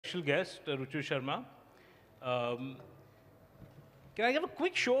special guest, Ruchir Sharma. Um, can I have a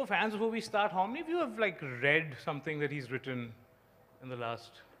quick show of hands before we start? How many of you have like read something that he's written in the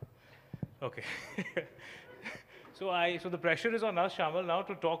last? Okay. So the pressure is on us, Shamal, now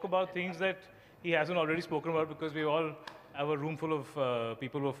to talk about things that he hasn't already spoken about because we all have a room full of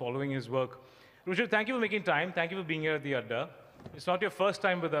people who are following his work. Ruchir, thank you for making time. Thank you for being here at the Adda. It's not your first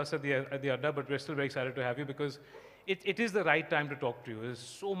time with us at the Adda, but we're still very excited to have you because it is the right time to talk to you. There's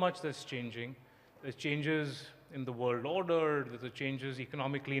so much that's changing. There's changes in the world order. There's changes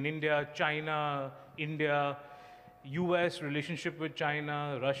economically in India, China, India, US, relationship with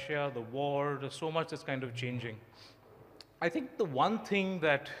China, Russia, the war. There's so much that's kind of changing. I think the one thing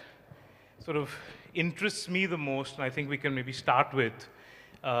that sort of interests me the most, and I think we can maybe start with,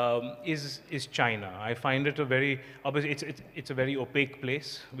 is China. I find it obviously it's a very opaque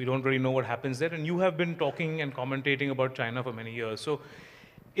place. We don't really know what happens there, and you have been talking and commentating about China for many years. So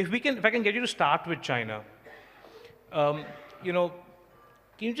if I can get you to start with China, can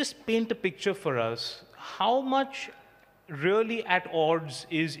you just paint a picture for us? How much really at odds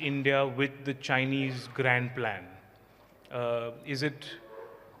is India with the Chinese grand plan? Is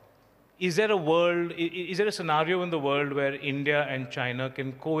there a scenario in the world where India and China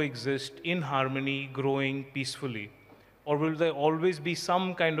can coexist in harmony, growing peacefully? Or will there always be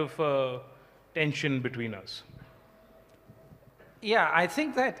some kind of tension between us? Yeah, I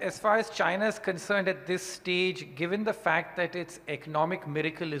think that as far as China is concerned at this stage, given the fact that its economic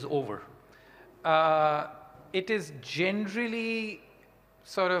miracle is over, it is generally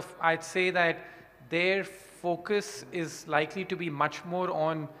sort of, I'd say that their focus is likely to be much more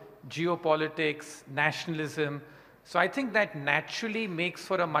on geopolitics, nationalism. So I think that naturally makes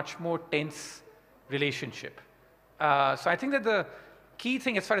for a much more tense relationship. So I think that the key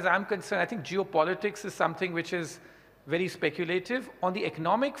thing, as far as I'm concerned, I think geopolitics is something which is very speculative. On the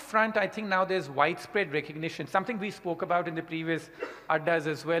economic front, I think now there's widespread recognition, something we spoke about in the previous Addas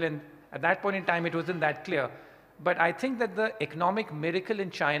as well, and at that point in time, it wasn't that clear. But I think that the economic miracle in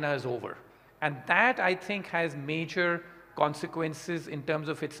China is over. And that, I think, has major consequences in terms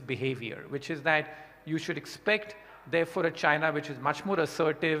of its behavior, which is that you should expect, therefore, a China which is much more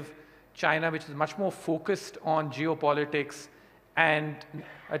assertive, China which is much more focused on geopolitics, and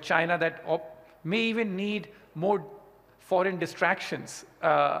a China that may even need more foreign distractions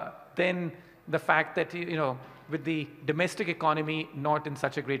than the fact that, with the domestic economy not in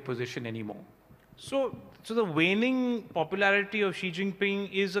such a great position anymore. So the waning popularity of Xi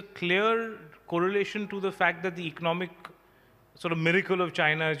Jinping is a clear correlation to the fact that the economic sort of miracle of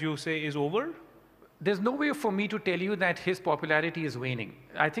China, as you say, is over? There's no way for me to tell you that his popularity is waning.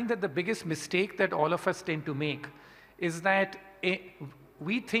 I think that the biggest mistake that all of us tend to make is that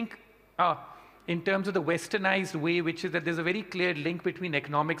we think in terms of the westernized way, which is that there's a very clear link between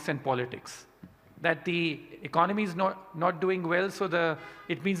economics and politics. That the economy is not doing well, so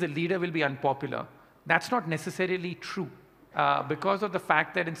it means the leader will be unpopular. That's not necessarily true because of the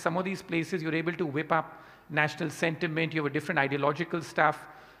fact that in some of these places you're able to whip up national sentiment, you have a different ideological stuff.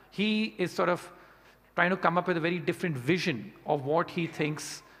 He is sort of trying to come up with a very different vision of what he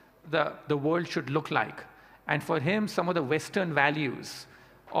thinks the world should look like. And for him, some of the Western values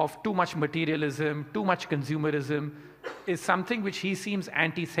of too much materialism, too much consumerism, is something which he seems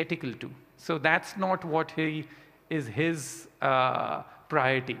antithetical to. So that's not what is his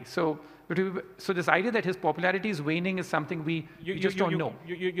priority. So this idea that his popularity is waning is something we just don't know.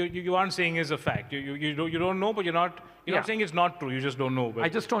 You aren't saying is a fact. You don't know, but you're not saying it's not true. You just don't know. I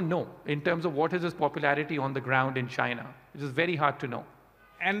just don't know in terms of what is his popularity on the ground in China. It is very hard to know.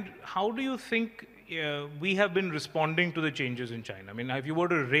 And how do you think we have been responding to the changes in China? I mean, if you were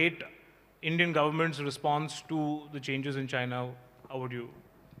to rate Indian government's response to the changes in China, how would you?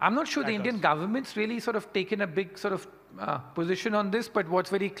 I'm not sure the Indian government's really sort of taken a big sort of position on this, but what's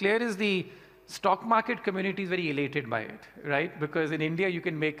very clear is the stock market community is very elated by it, right? Because in India, you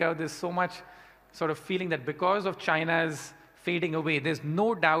can make out there's so much sort of feeling that because of China's fading away, there's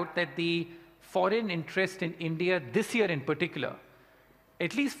no doubt that the foreign interest in India this year in particular,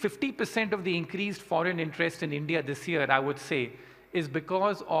 at least 50% of the increased foreign interest in India this year, I would say, is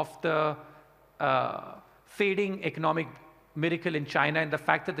because of the fading economic miracle in China and the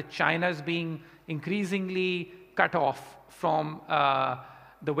fact that China is being increasingly cut off from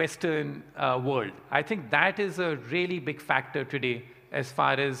the Western world. I think that is a really big factor today as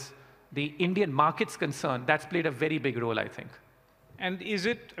far as the Indian market's concerned. That's played a very big role, I think. And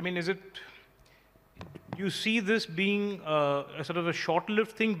you see this being a sort of a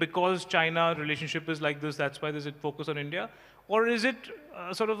short-lived thing because China relationship is like this, that's why there's a focus on India? Or is it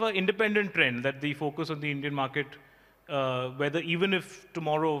sort of an independent trend that the focus on the Indian market whether even if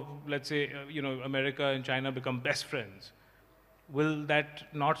tomorrow, let's say, America and China become best friends, will that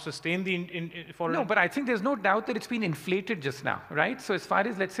not sustain the foreign? No, but I think there's no doubt that it's been inflated just now, right? So as far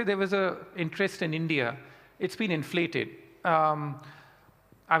as, let's say, there was an interest in India, it's been inflated.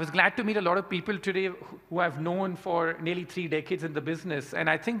 I was glad to meet a lot of people today who I've known for nearly 3 decades in the business, and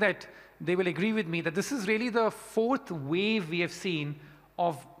I think that they will agree with me that this is really the 4th wave we have seen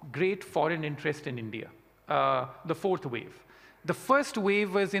of great foreign interest in India, the 4th wave. The first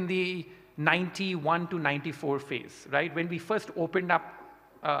wave was in the 91 to 94 phase, right? When we first opened up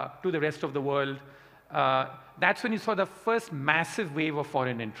to the rest of the world, that's when you saw the first massive wave of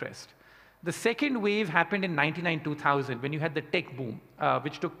foreign interest. The second wave happened in 99-2000 when you had the tech boom,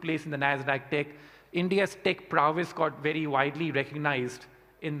 which took place in the NASDAQ tech. India's tech prowess got very widely recognized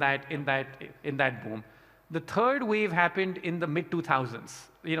in that boom. The third wave happened in the mid-2000s.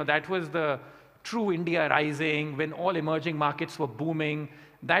 That was the true India rising when all emerging markets were booming.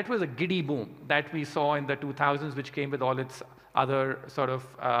 That was a giddy boom that we saw in the 2000s, which came with all its other sort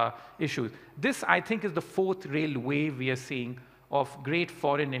of issues. This, I think, is the 4th real wave we are seeing of great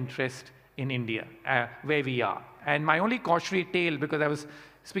foreign interest in India, where we are. And my only cautionary tale, because I was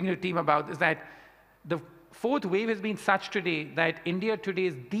speaking to the team about, is that the 4th wave has been such today that India today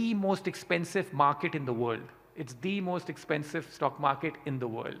is the most expensive market in the world. It's the most expensive stock market in the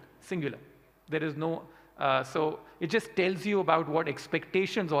world, singular. There is no, so it just tells you about what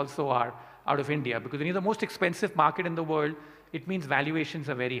expectations also are out of India, because when you're the most expensive market in the world, it means valuations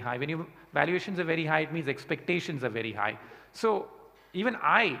are very high. When valuations are very high, it means expectations are very high. So even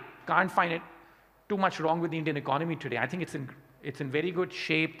I can't find it too much wrong with the Indian economy today. I think it's in very good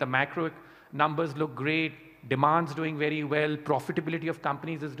shape. The macro numbers look great. Demand's doing very well. Profitability of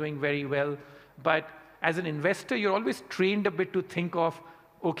companies is doing very well. But as an investor, you're always trained a bit to think of,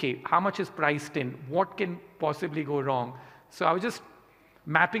 okay, how much is priced in? What can possibly go wrong? So I was just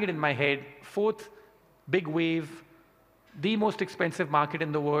mapping it in my head. 4th big wave, the most expensive market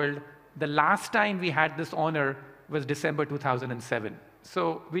in the world. The last time we had this honor was December 2007.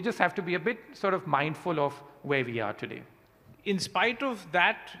 So we just have to be a bit sort of mindful of where we are today. In spite of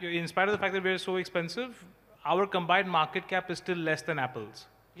that, in spite of the fact that we're so expensive, our combined market cap is still less than Apple's.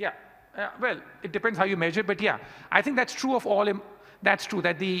 Yeah, well, it depends how you measure, but yeah, I think that's true of all. That's true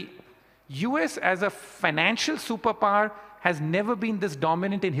that the US as a financial superpower has never been this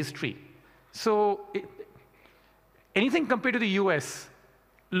dominant in history. So anything compared to the US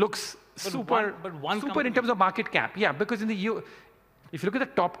looks super in terms of market cap. Yeah, because in the if you look at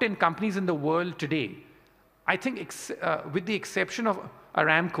the top 10 companies in the world today, I think with the exception of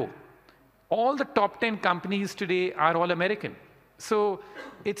Aramco, all the top 10 companies today are all American. So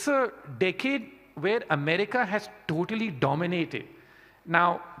it's a decade where America has totally dominated.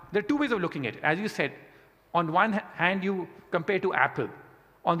 Now, there are 2 ways of looking at it. As you said, on one hand, you compare to Apple.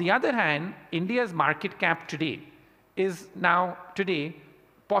 On the other hand, India's market cap today is now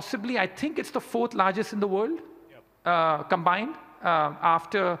possibly, I think it's the 4th largest in the world, combined,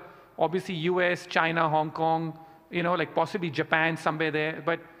 after obviously US, China, Hong Kong, like possibly Japan, somewhere there,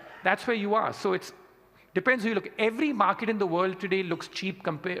 but that's where you are. So it depends who you look. Every market in the world today looks cheap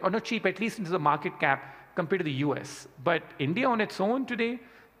or not cheap, at least into the market cap compared to the US. But India on its own today,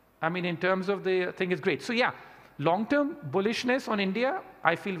 I mean, in terms of the thing is great. So yeah, long-term bullishness on India,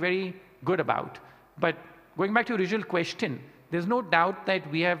 I feel very good about. But going back to your original question, there's no doubt that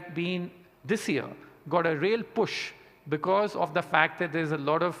we have been, this year, got a real push because of the fact that there's a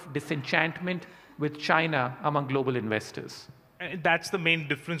lot of disenchantment with China among global investors. And that's the main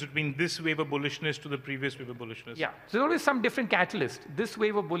difference between this wave of bullishness to the previous wave of bullishness. Yeah, so there's always some different catalyst. This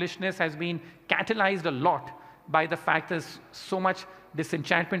wave of bullishness has been catalyzed a lot by the fact there's so much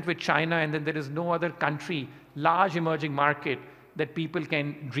disenchantment with China, and then there is no other country, large emerging market, that people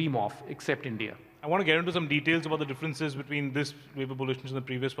can dream of except India. I want to get into some details about the differences between this wave of bullishness and the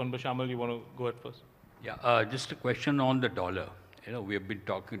previous one, but Shamal, you want to go ahead first? Yeah, just a question on the dollar. We have been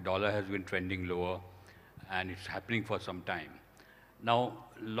talking, dollar has been trending lower, and it's happening for some time. Now,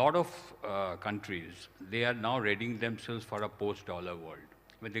 a lot of countries, they are now readying themselves for a post-dollar world,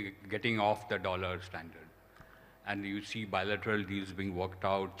 when they're getting off the dollar standard. And you see bilateral deals being worked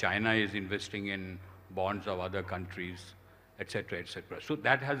out. China is investing in bonds of other countries, et cetera, et cetera. So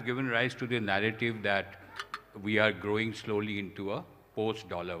that has given rise to the narrative that we are growing slowly into a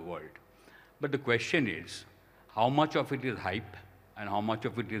post-dollar world. But the question is, how much of it is hype and how much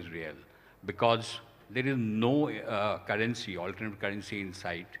of it is real? Because there is no alternative currency in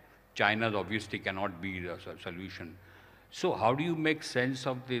sight. China obviously cannot be the solution. So how do you make sense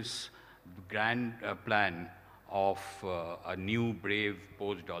of this grand plan of a new, brave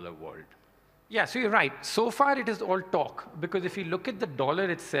post-dollar world? Yeah, so you're right. So far, it is all talk, because if you look at the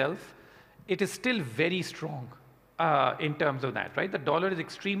dollar itself, it is still very strong in terms of that, right? The dollar is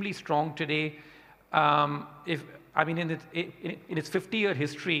extremely strong today. In its 50-year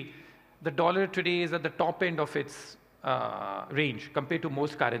history, the dollar today is at the top end of its range compared to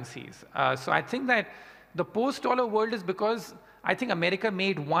most currencies. So I think that the post-dollar world is because I think America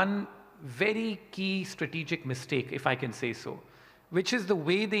made one very key strategic mistake, if I can say so, which is the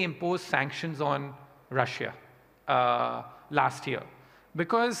way they imposed sanctions on Russia last year.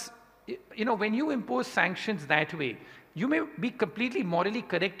 Because when you impose sanctions that way, you may be completely morally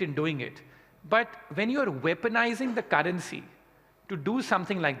correct in doing it. But when you are weaponizing the currency to do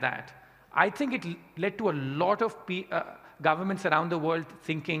something like that, I think it led to a lot of governments around the world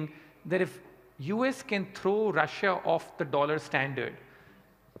thinking that if US can throw Russia off the dollar standard,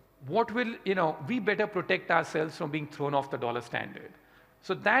 we better protect ourselves from being thrown off the dollar standard.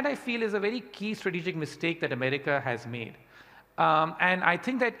 So that, I feel, is a very key strategic mistake that America has made. And I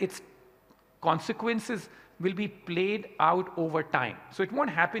think that its consequences will be played out over time. So it won't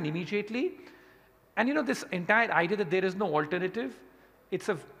happen immediately. And this entire idea that there is no alternative, it's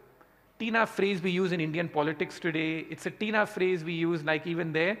a TINA phrase we use in Indian politics today. It's a TINA phrase we use like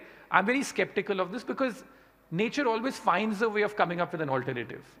even there. I'm very skeptical of this because nature always finds a way of coming up with an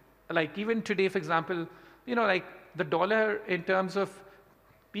alternative. Like even today, for example, like the dollar, in terms of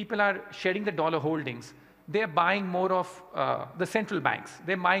people are shedding the dollar holdings, they're buying more of the central banks.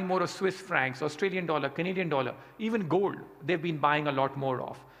 They're buying more of Swiss francs, Australian dollar, Canadian dollar, even gold, they've been buying a lot more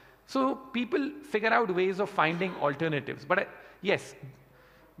of. So people figure out ways of finding alternatives. But yes,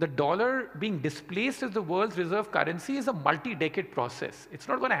 the dollar being displaced as the world's reserve currency is a multi-decade process. It's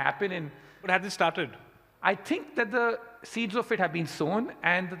not going to happen in... But has it started? I think that the seeds of it have been sown,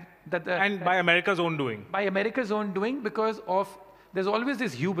 and by America's own doing. By America's own doing, because of there's always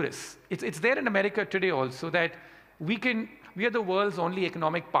this hubris. It's there in America today also, that we are the world's only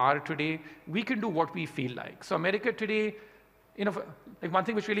economic power today. We can do what we feel like. So America today, like one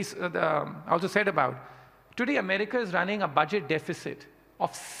thing which really I also said about, today America is running a budget deficit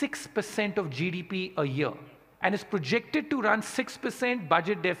of 6% of GDP a year, and is projected to run 6%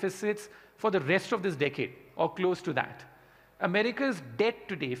 budget deficits for the rest of this decade, or close to that. America's debt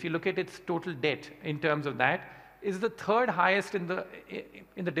today, if you look at its total debt in terms of that, is the third highest in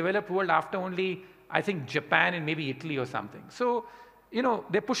the developed world after only, I think, Japan and maybe Italy or something. So,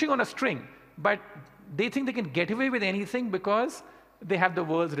 they're pushing on a string, but they think they can get away with anything because they have the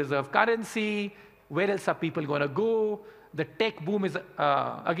world's reserve currency. Where else are people going to go? The tech boom is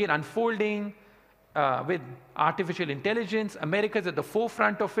again unfolding with artificial intelligence. America is at the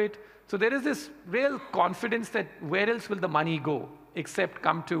forefront of it. So there is this real confidence that where else will the money go except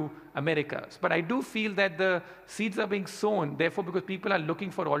come to America. But I do feel that the seeds are being sown, therefore, because people are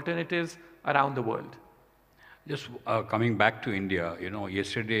looking for alternatives around the world. Just coming back to India,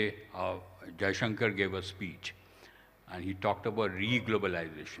 yesterday Jaishankar gave a speech, and he talked about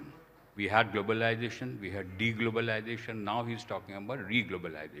re-globalization. We had globalization, we had deglobalization, now he's talking about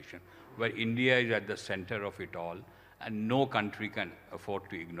re-globalization, where India is at the center of it all, and no country can afford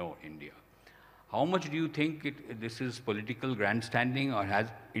to ignore India. How much do you think this is political grandstanding, or has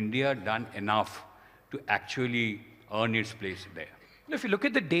India done enough to actually earn its place there? If you look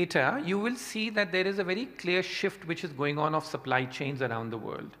at the data, you will see that there is a very clear shift which is going on of supply chains around the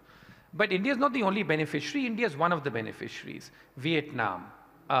world. But India is not the only beneficiary. India is one of the beneficiaries. Vietnam,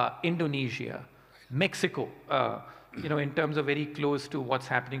 Indonesia, Mexico, in terms of very close to what's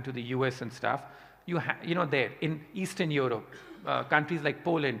happening to the US and stuff. There in Eastern Europe, countries like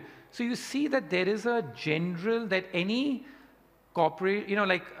Poland. So you see that there is a general that any corporate,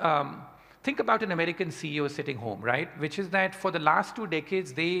 think about an American CEO sitting home, right? Which is that for the last 2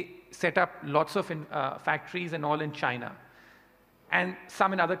 decades, they set up lots of factories and all in China, and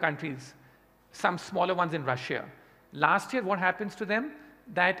some in other countries, some smaller ones in Russia. Last year, what happens to them?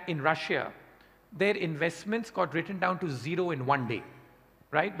 That in Russia, their investments got written down to 0 in 1 day,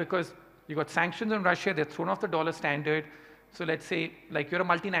 right? Because you got sanctions on Russia, they're thrown off the dollar standard. So let's say, like you're a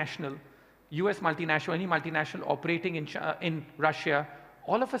multinational, US multinational, any multinational operating in Russia,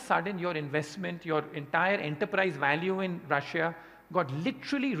 all of a sudden your investment, your entire enterprise value in Russia got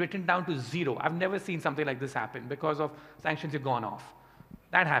literally written down to 0. I've never seen something like this happen because of sanctions have gone off.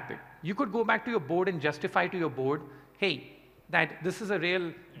 That happened. You could go back to your board and justify to your board, hey, that this is a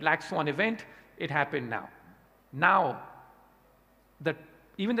real black swan event, it happened now. Now,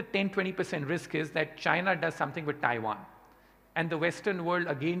 even the 10-20% risk is that China does something with Taiwan, and the Western world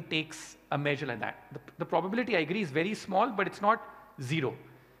again takes a measure like that. The probability, I agree, is very small, but it's not 0.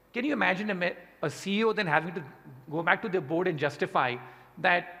 Can you imagine a CEO then having to go back to their board and justify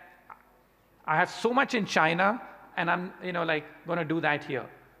that I have so much in China, and I'm like going to do that here.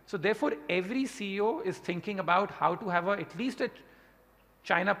 So therefore, every CEO is thinking about how to have at least a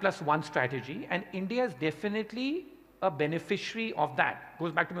China plus one strategy, and India is definitely a beneficiary of that.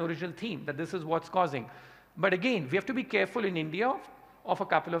 Goes back to my original theme, that this is what's causing. But again, we have to be careful in India of a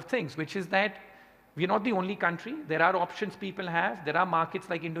couple of things, which is that we're not the only country. There are options people have. There are markets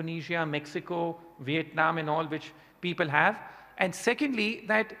like Indonesia, Mexico, Vietnam, and all which people have. And secondly,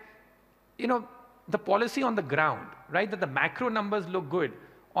 that the policy on the ground, right? That the macro numbers look good.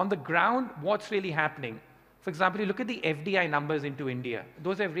 On the ground, what's really happening? For example, you look at the FDI numbers into India.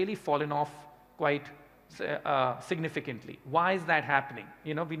 Those have really fallen off quite significantly. Why is that happening?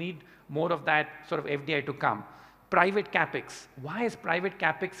 We need more of that sort of FDI to come. Private capex. Why is private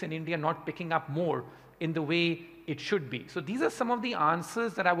capex in India not picking up more in the way it should be? So these are some of the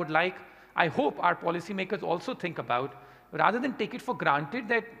answers that I hope our policymakers also think about, rather than take it for granted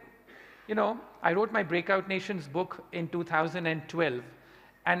that, I wrote my Breakout Nations book in 2012,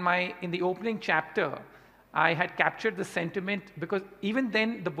 and in the opening chapter, I had captured the sentiment, because even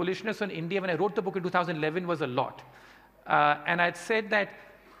then, the bullishness on India, when I wrote the book in 2011, was a lot. And I'd said that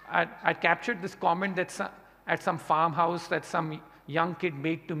I'd captured this comment that at some farmhouse that some young kid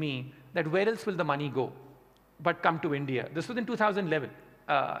made to me, that where else will the money go but come to India? This was in 2011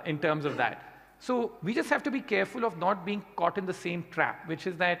 in terms of that. So we just have to be careful of not being caught in the same trap, which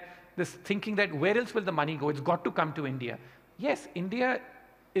is that this thinking that where else will the money go? It's got to come to India. Yes, India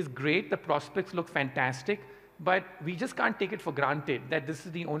is great. The prospects look fantastic. But we just can't take it for granted that this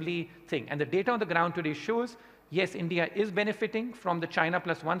is the only thing. And the data on the ground today shows, yes, India is benefiting from the China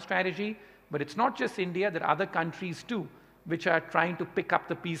plus one strategy. But it's not just India. There are other countries, too, which are trying to pick up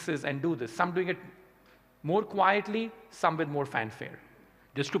the pieces and do this. Some doing it more quietly, some with more fanfare.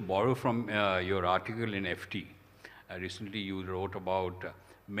 Just to borrow from your article in FT, recently you wrote about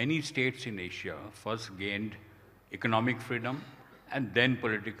many states in Asia first gained economic freedom and then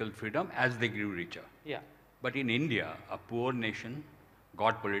political freedom as they grew richer. Yeah. But in India, a poor nation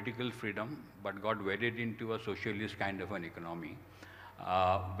got political freedom, but got wedded into a socialist kind of an economy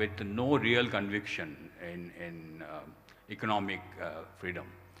with no real conviction in economic freedom.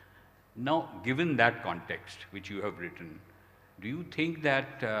 Now, given that context, which you have written, do you think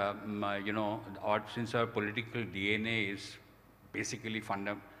that, since our political DNA is basically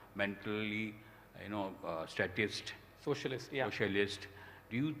fundamentally, statist, socialist, yeah. Socialist,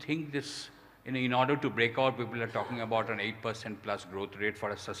 do you think this, in order to break out, people are talking about an 8% plus growth rate for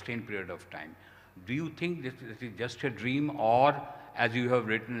a sustained period of time. Do you think this is just a dream, or, as you have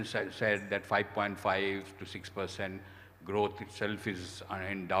written, said that 5.5 to 6% growth itself is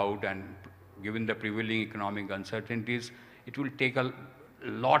in doubt, and given the prevailing economic uncertainties, it will take a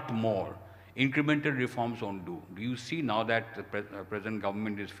lot more? Incremental reforms won't do. Do you see now that the present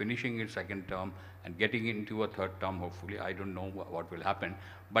government is finishing its second term and getting into a third term, hopefully? I don't know what will happen.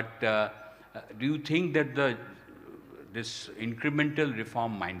 But do you think that this incremental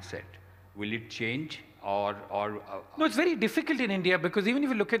reform mindset, will it change? No, it's very difficult in India, because even if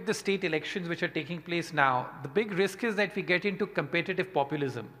you look at the state elections which are taking place now, the big risk is that we get into competitive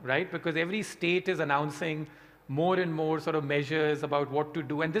populism, right? Because every state is announcing more and more sort of measures about what to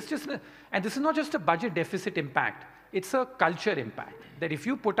do. And this is not just a budget deficit impact, it's a culture impact. That if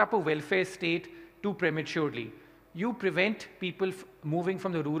you put up a welfare state too prematurely, you prevent people moving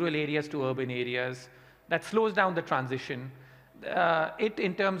from the rural areas to urban areas. That slows down the transition.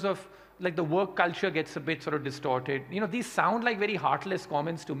 In terms of, like, the work culture gets a bit sort of distorted. These sound like very heartless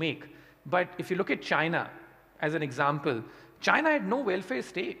comments to make. But if you look at China as an example, China had no welfare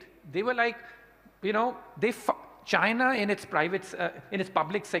state. They were like, China in its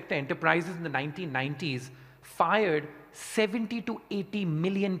public sector enterprises in the 1990s fired 70 to 80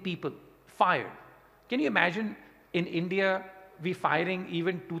 million people. Fired. Can you imagine in India we firing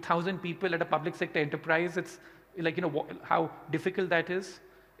even 2,000 people at a public sector enterprise? It's like, how difficult that is.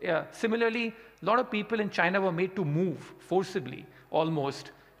 Similarly, a lot of people in China were made to move forcibly,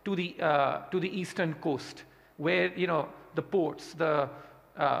 almost, to the eastern coast, where the ports, to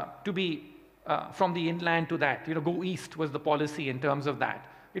be from the inland to that, go east was the policy in terms of that.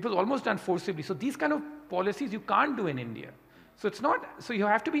 It was almost done forcibly. So these kind of policies you can't do in India. So it's not. So you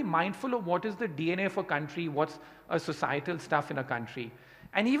have to be mindful of what is the DNA of a country, what's a societal stuff in a country.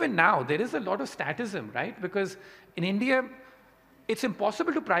 And even now, there is a lot of statism, right? Because in India, it's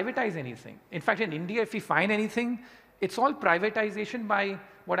impossible to privatize anything. In fact, in India, if we find anything, it's all privatization by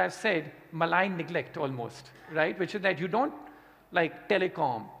what I've said, malign neglect almost, right? Which is that you don't, like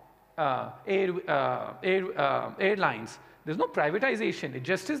telecom, airlines, there's no privatization. It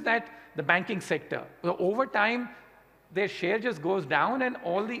just is that the banking sector, over time, their share just goes down and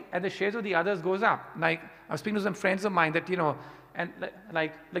the shares of the others goes up. Like, I was speaking to some friends of mine that, and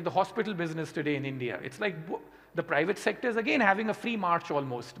like the hospital business today in India, it's like the private sector is again having a free march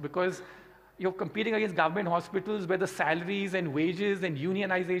almost, because you're competing against government hospitals where the salaries and wages and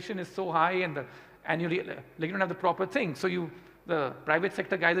unionization is so high, and you don't have the proper thing. So the private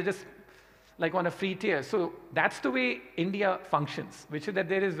sector guys are just like on a free tier. So that's the way India functions, which is that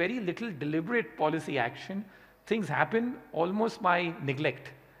there is very little deliberate policy action. Things happen almost by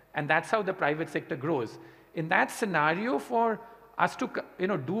neglect, and that's how the private sector grows. In that scenario, for us to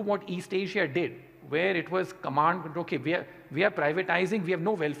do what East Asia did, where it was command, okay, we are privatizing, we have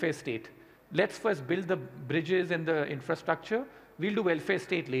no welfare state. Let's first build the bridges and the infrastructure. We'll do welfare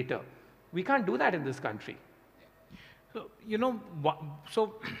state later. We can't do that in this country.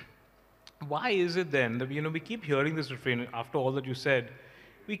 So, why is it then that we keep hearing this refrain after all that you said?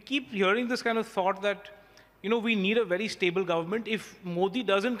 We keep hearing this kind of thought that we need a very stable government. If Modi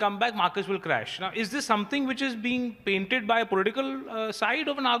doesn't come back, markets will crash. Now, is this something which is being painted by a political side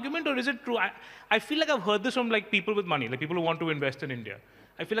of an argument, or is it true? I feel like I've heard this from people with money, like people who want to invest in India.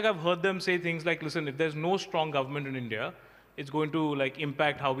 I feel like I've heard them say things like, listen, if there's no strong government in India, it's going to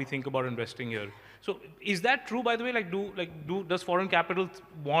impact how we think about investing here. So is that true, by the way? Does foreign capital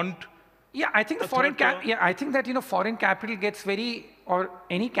want? Yeah, I think I think that foreign capital gets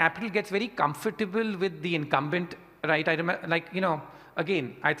any capital gets very comfortable with the incumbent, right? I remember,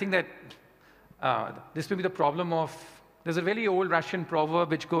 again, I think that this may be the problem of. There's a very old Russian proverb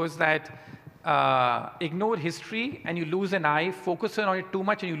which goes that ignore history and you lose an eye, focus on it too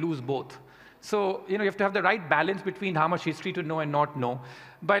much and you lose both. So you have to have the right balance between how much history to know and not know.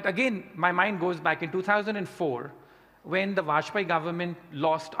 But again, my mind goes back in 2004. When the Vajpayee government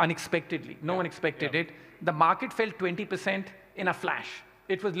lost unexpectedly, no one expected it, the market fell 20% in a flash.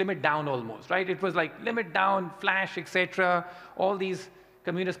 It was limit down almost, right? It was like limit down, flash, etc. All these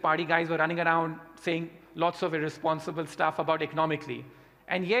Communist Party guys were running around saying lots of irresponsible stuff about economically.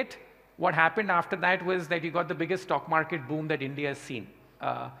 And yet, what happened after that was that you got the biggest stock market boom that India has seen.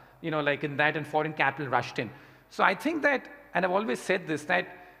 Like in that, and foreign capital rushed in. So I think that, and I've always said this,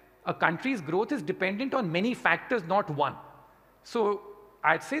 that a country's growth is dependent on many factors, not one. So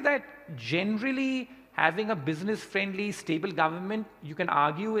I'd say that generally having a business-friendly, stable government, you can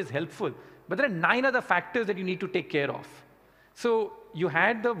argue is helpful. But there are 9 other factors that you need to take care of. So you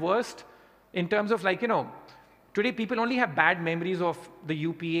had the worst in terms of today people only have bad memories of the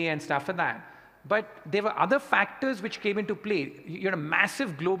UPA and stuff like that. But there were other factors which came into play. You had a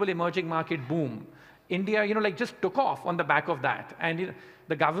massive global emerging market boom. India, just took off on the back of that. And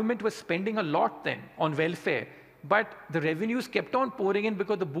the government was spending a lot then on welfare. But the revenues kept on pouring in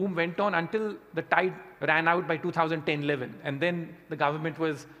because the boom went on until the tide ran out by 2010-11. And then the government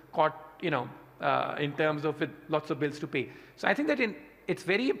was caught, in terms of with lots of bills to pay. So I think that it's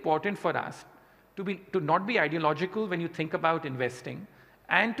very important for us to not be ideological when you think about investing,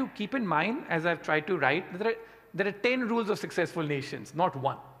 and to keep in mind, as I've tried to write, there are 10 rules of successful nations, not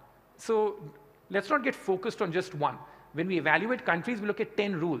one. So let's not get focused on just one. When we evaluate countries, we look at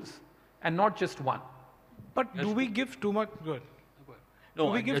 10 rules and not just one. But do we give too much? Good. No,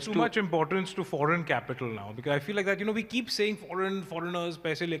 do we give too much importance to foreign capital now? Because I feel like that, we keep saying foreigners,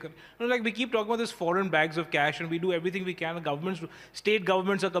 paise lekar. We keep talking about this foreign bags of cash, and we do everything we can. State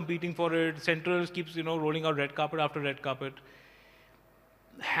governments are competing for it. Central keeps, rolling out red carpet after red carpet.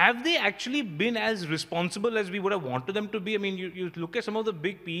 Have they actually been as responsible as we would have wanted them to be? I mean, you look at some of the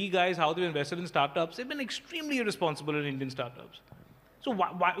big PE guys, how they've invested in startups. They've been extremely irresponsible in Indian startups. So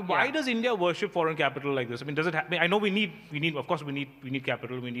why does India worship foreign capital like this? I mean, does it? I know we need. Of course, we need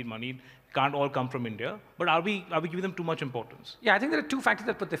capital. We need money. It can't all come from India. But are we giving them too much importance? Yeah, I think there are 2 factors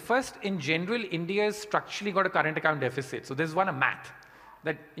that put there. First, in general, India's structurally got a current account deficit. So there's a math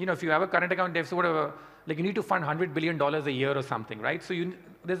that if you have a current account deficit, whatever, you need to fund $100 billion a year or something, right? So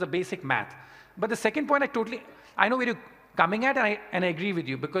there's a basic math. But the second point, I know where you're coming at, and I agree with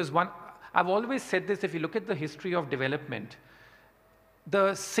you, because I've always said this. If you look at the history of development,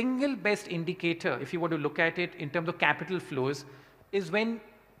 the single best indicator, if you want to look at it in terms of capital flows, is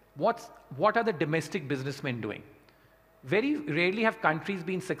what are the domestic businessmen doing? Very rarely have countries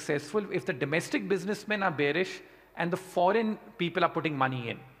been successful if the domestic businessmen are bearish and the foreign people are putting money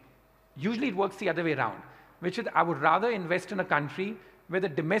in. Usually it works the other way around, which is I would rather invest in a country where the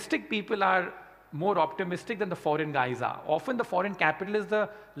domestic people are more optimistic than the foreign guys are. Often the foreign capital is the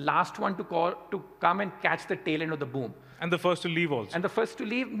last one to come and catch the tail end of the boom. And the first to leave also. And the first to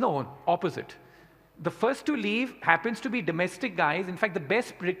leave, no, opposite. The first to leave happens to be domestic guys. In fact, the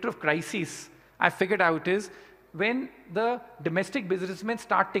best predictor of crises I figured out is when the domestic businessmen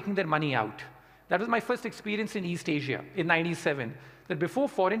start taking their money out. That was my first experience in East Asia in '97, that before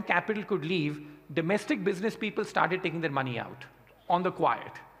foreign capital could leave, domestic business people started taking their money out on the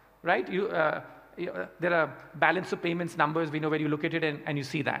quiet, right? There are balance of payments numbers, we know where you look at it and you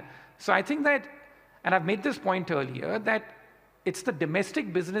see that. So I think that, and I've made this point earlier, that it's the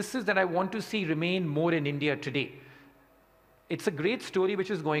domestic businesses that I want to see remain more in India today. It's a great story which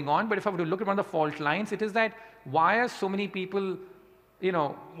is going on, but if I were to look at one of the fault lines, it is that why are so many people,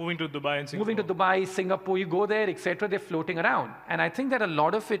 moving to Dubai and Singapore. Moving to Dubai, Singapore, you go there, etc., they're floating around. And I think that a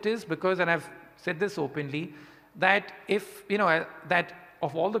lot of it is because, and I've said this openly, that if, that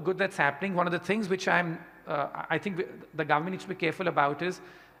of all the good that's happening, one of the things which I think the government needs to be careful about is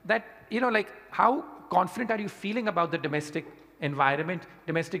that, like how confident are you feeling about the domestic environment,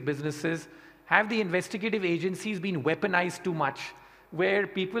 domestic businesses? Have the investigative agencies been weaponized too much, where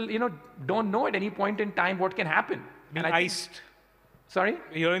people, don't know at any point in time what can happen? Being iced. Sorry?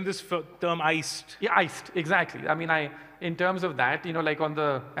 Hearing this term iced. Yeah, iced, exactly. I mean, in terms of that, like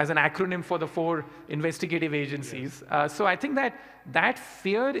as an acronym for the 4 investigative agencies. Yes. So I think that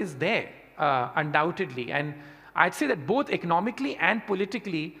fear is there, undoubtedly. And I'd say that both economically and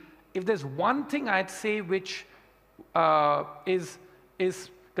politically, if there's one thing I'd say which is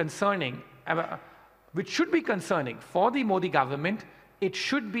concerning, which should be concerning for the Modi government, it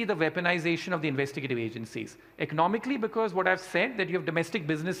should be the weaponization of the investigative agencies. Economically, because what I've said, that you have domestic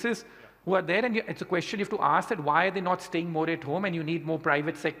businesses who are there, and it's a question you have to ask, that why are they not staying more at home, and you need more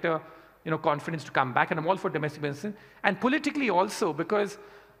private sector confidence to come back, and I'm all for domestic businesses. And politically also, because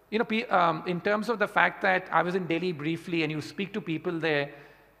in terms of the fact that I was in Delhi briefly, and you speak to people there,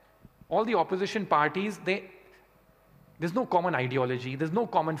 all the opposition parties, there's no common ideology, there's no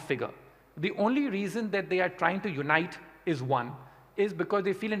common figure. The only reason that they are trying to unite is because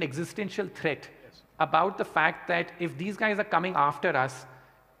they feel an existential threat about the fact that if these guys are coming after us,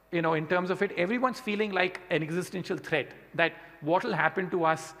 in terms of it, everyone's feeling like an existential threat, that what will happen to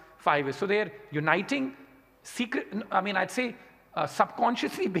us 5 years. So they're uniting I'd say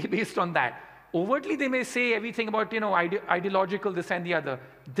subconsciously based on that. Overtly, they may say everything about, ideological, this and the other.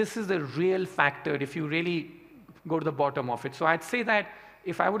 This is the real factor if you really go to the bottom of it. So I'd say that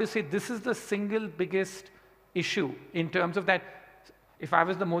if I were to say this is the single biggest issue in terms of that, if I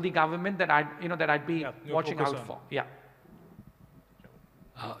was the Modi government, that I'd be watching out for. Yeah.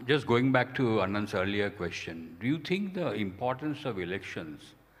 Just going back to Anand's earlier question, do you think the importance of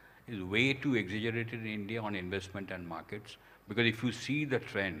elections is way too exaggerated in India on investment and markets? Because if you see the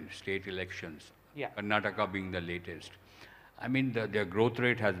trend, state elections, Karnataka being the latest, I mean, their growth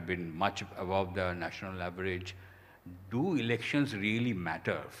rate has been much above the national average. Do elections really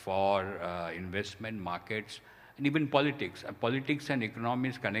matter for investment, markets, and even politics? Politics and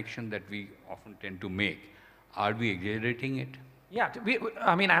economy's connection that we often tend to make. Are we exaggerating it? Yeah,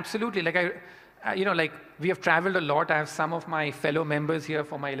 I mean, absolutely. Like we have traveled a lot. I have some of my fellow members here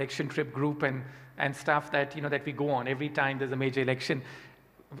for my election trip group and stuff that, that we go on every time there's a major election.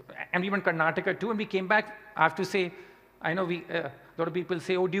 And even Karnataka too. And we came back, I have to say, I know a lot of people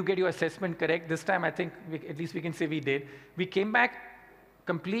say, oh, do you get your assessment correct? This time, I think at least we can say we did. We came back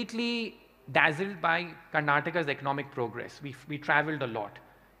completely dazzled by Karnataka's economic progress. We traveled a lot.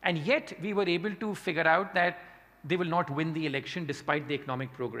 And yet, we were able to figure out that they will not win the election despite the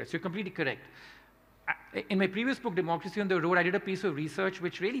economic progress. You're completely correct. In my previous book, Democracy on the Road, I did a piece of research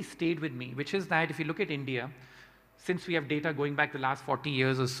which really stayed with me, which is that if you look at India, since we have data going back the last 40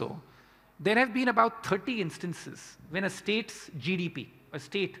 years or so, there have been about 30 instances when a state GDP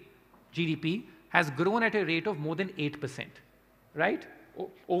has grown at a rate of more than 8%, right?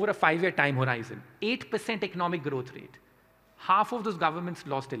 Over a 5-year time horizon. 8% economic growth rate. Half of those governments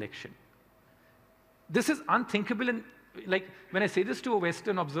lost election. This is unthinkable, and like when I say this to a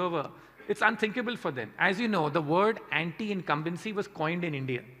Western observer, it's unthinkable for them. As you know, the word anti-incumbency was coined in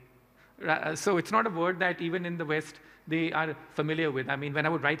India. So it's not a word that even in the West they are familiar with. I mean, when I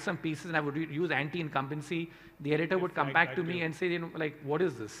would write some pieces and I would use anti-incumbency, the editor would come back to me and say, like, what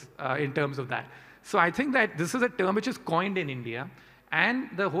is this in terms of that? So I think that this is a term which is coined in India. And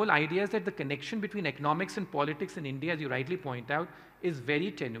the whole idea is that the connection between economics and politics in India, as you rightly point out, is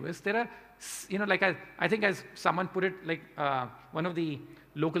very tenuous. There are, like I think as someone put it, like one of the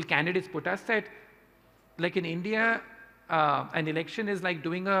local candidates put us, that like in India, an election is like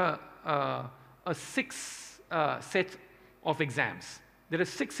doing a 6 set of exams. There are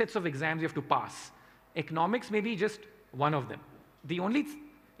 6 sets of exams you have to pass. Economics may be just one of them. The only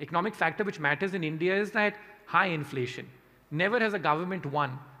economic factor which matters in India is that high inflation. Never has a government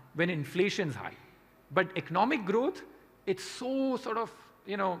won when inflation is high. But economic growth, it's so sort of,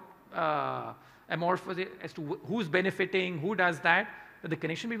 amorphous as to who's benefiting, who does that. that the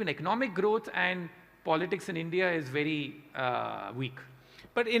connection between economic growth and politics in India is very weak.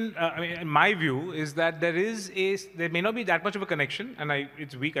 But in my view, is that there may not be that much of a connection, and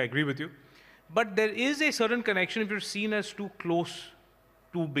it's weak, I agree with you, but there is a certain connection if you're seen as too close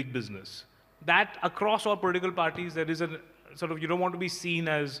to big business. That across all political parties, there is a sort of, you don't want to be seen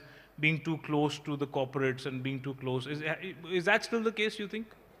as being too close to the corporates and being too close. Is that still the case, you think?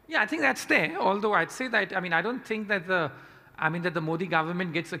 Yeah, I think that's there, although I'd say that, I don't think that the Modi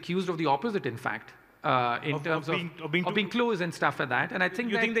government gets accused of the opposite, in fact. In terms of being close and stuff like that, and I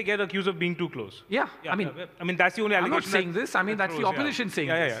think you think they get accused of being too close? Yeah, I mean that's the only allegation. I'm not saying this. That's the opposition saying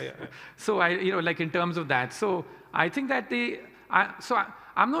this. Yeah. So like in terms of that. So I think that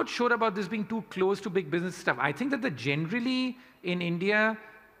I'm not sure about this being too close to big business stuff. I think that generally in India,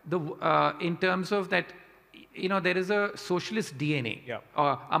 in terms of that, there is a socialist DNA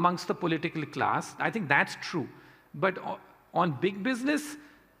amongst the political class. I think that's true, but on big business.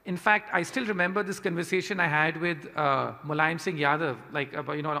 In fact, I still remember this conversation I had with Mulayam Singh Yadav, like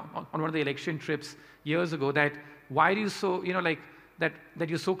on one of the election trips years ago. That why are you so, that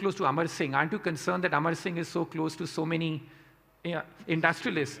you're so close to Amar Singh? Aren't you concerned that Amar Singh is so close to so many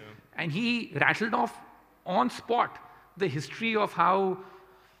industrialists? Yeah. And he rattled off on spot the history of how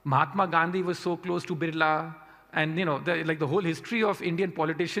Mahatma Gandhi was so close to Birla, and the whole history of Indian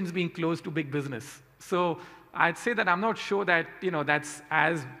politicians being close to big business. So I'd say that I'm not sure that that's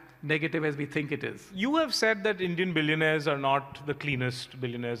as negative as we think it is. You have said that Indian billionaires are not the cleanest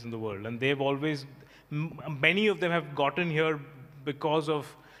billionaires in the world, and they've always, many of them have gotten here because of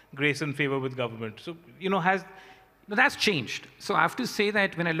grace and favor with government. So that's changed. So I have to say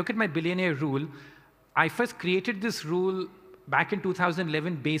that when I look at my billionaire rule, I first created this rule back in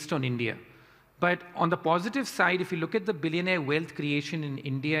 2011 based on India. But on the positive side, if you look at the billionaire wealth creation in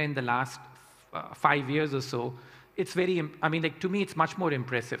India in the last 5 years or so, it's very, to me, it's much more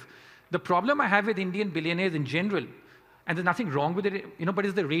impressive. The problem I have with Indian billionaires in general, and there's nothing wrong with it, but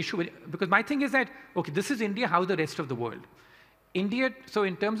it's the ratio. Because my thing is that, okay, this is India, how's the rest of the world? India, so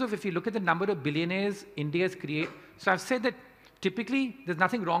in terms of if you look at the number of billionaires India's create, so I've said that typically there's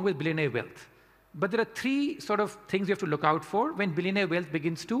nothing wrong with billionaire wealth. But there are three sort of things you have to look out for when billionaire wealth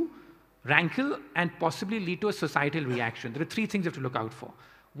begins to rankle and possibly lead to a societal reaction. There are three things you have to look out for.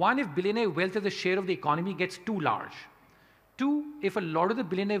 One, if billionaire wealth as a share of the economy gets too large. Two, if a lot of the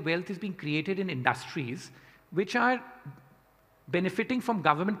billionaire wealth is being created in industries which are benefiting from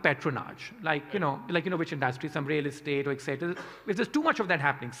government patronage, which industry, some real estate or etc. If there's too much of that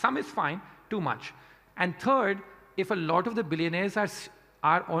happening, some is fine, too much. And third, if a lot of the billionaires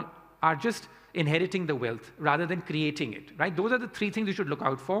are just inheriting the wealth rather than creating it, right? Those are the three things you should look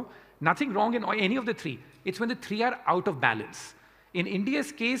out for. Nothing wrong in any of the three. It's when the three are out of balance. In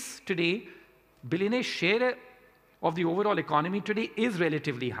India's case today, billionaire share of the overall economy today is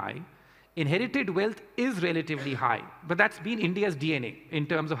relatively high. Inherited wealth is relatively high, but that's been India's DNA in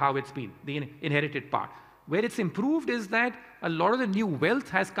terms of how it's been, the inherited part. Where it's improved is that a lot of the new wealth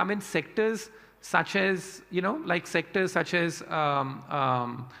has come in sectors such as,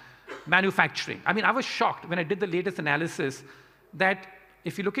 manufacturing. I was shocked when I did the latest analysis that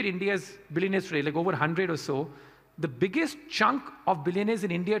if you look at India's billionaires today, like over 100 or so, the biggest chunk of billionaires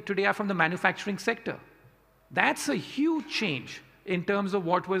in India today are from the manufacturing sector. That's a huge change in terms of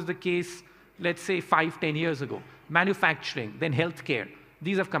what was the case, let's say 5-10 years ago. Manufacturing, then healthcare,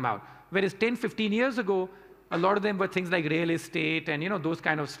 these have come out. Whereas 10-15 years ago, a lot of them were things like real estate and those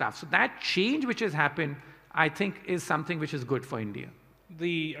kind of stuff. So that change which has happened, I think, is something which is good for India.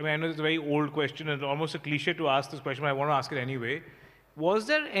 I know it's a very old question and almost a cliche to ask this question, but I want to ask it anyway. Was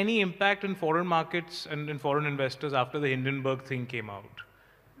there any impact in foreign markets and in foreign investors after the Hindenburg thing came out?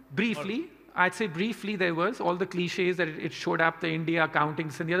 Briefly. I'd say briefly there was. All the cliches that it showed up, the India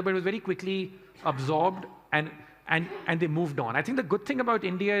accounting and the other, but it was very quickly absorbed and they moved on. I think the good thing about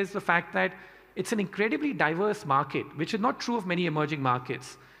India is the fact that it's an incredibly diverse market, which is not true of many emerging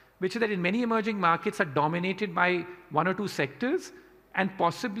markets, which is that in many emerging markets are dominated by one or two sectors and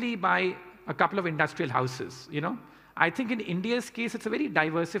possibly by a couple of industrial houses, I think in India's case, it's a very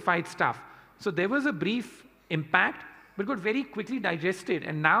diversified stuff. So there was a brief impact, but got very quickly digested.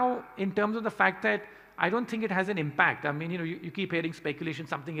 And now, in terms of the fact that I don't think it has an impact. You keep hearing speculation,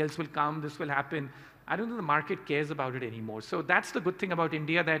 something else will come, this will happen. I don't think the market cares about it anymore. So that's the good thing about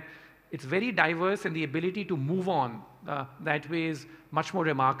India, that it's very diverse and the ability to move on that way is much more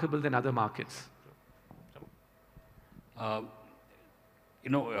remarkable than other markets. As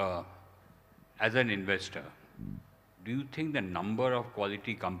an investor, do you think the number of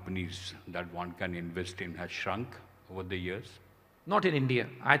quality companies that one can invest in has shrunk over the years? Not in India.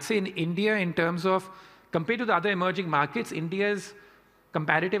 I'd say in India, in terms of, compared to the other emerging markets, India's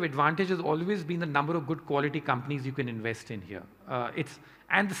comparative advantage has always been the number of good quality companies you can invest in here.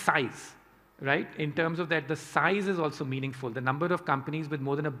 And the size, right? In terms of that, the size is also meaningful. The number of companies with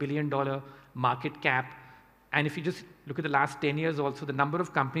more than $1 billion market cap, and if you just look at the last 10 years also, the number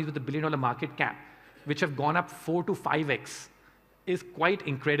of companies with $1 billion market cap, which have gone up 4 to 5x, is quite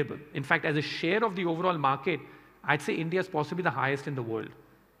incredible. In fact, as a share of the overall market, I'd say India is possibly the highest in the world,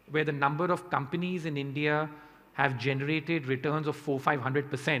 where the number of companies in India have generated returns of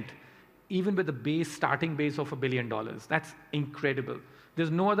 400-500%, even with the starting base of $1 billion. That's incredible.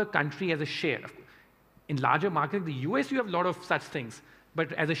 There's no other country as a share. In larger markets, the US, you have a lot of such things,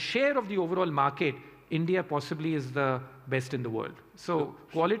 but as a share of the overall market, India possibly is the best in the world. So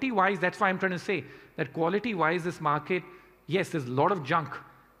quality-wise, that's why I'm trying to say that quality-wise, this market, yes, there's a lot of junk,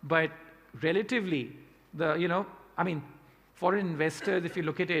 but relatively, foreign investors, if you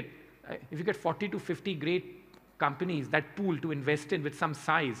look at it, if you get 40 to 50 great companies, that pool to invest in with some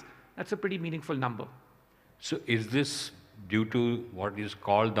size, that's a pretty meaningful number. So is this due to what is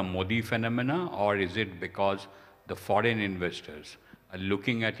called the Modi phenomena, or is it because the foreign investors are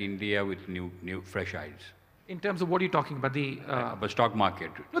looking at India with new fresh eyes? In terms of what are you talking about? The stock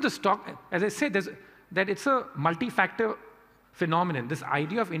market. No, the stock, as I said, that it's a multi-factor phenomenon. This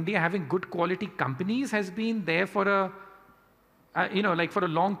idea of India having good quality companies has been there for for a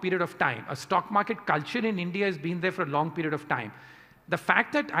long period of time. A stock market culture in India has been there for a long period of time. The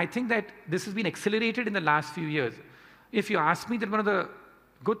fact that I think that this has been accelerated in the last few years, if you ask me, that one of the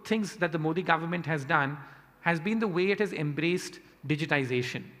good things that the Modi government has done has been the way it has embraced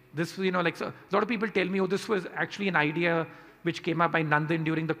digitization. This, so a lot of people tell me, oh, this was actually an idea which came up by Nandan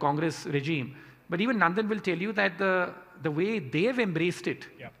during the Congress regime. But even Nandan will tell you that the way they have embraced it,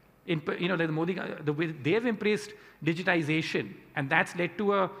 the way they have embraced digitization, and that's led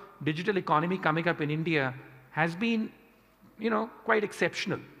to a digital economy coming up in India, has been, quite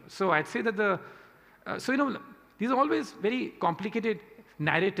exceptional. So I'd say that these are always very complicated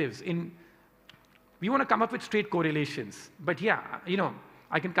narratives. We want to come up with straight correlations, but yeah,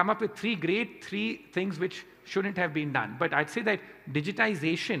 I can come up with three things which shouldn't have been done. But I'd say that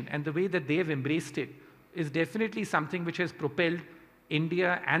digitization and the way that they have embraced it is definitely something which has propelled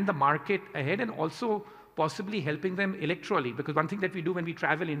India and the market ahead, and also possibly helping them electorally. Because one thing that we do when we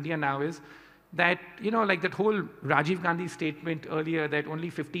travel India now is that, like that whole Rajiv Gandhi statement earlier that only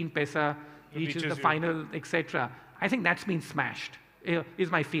 15 paisa reaches the final, etc. I think that's been smashed, is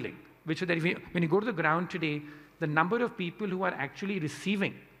my feeling. Which is that when you go to the ground today, the number of people who are actually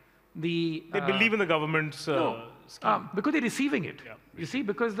receiving the... They believe in the government's scheme. Because they're receiving it. Yeah. You see,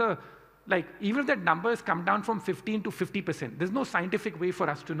 because even if that number has come down from 15 to 50%, there's no scientific way for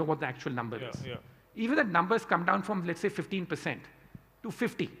us to know what the actual number is. Yeah. Even if that number has come down from, let's say, 15% to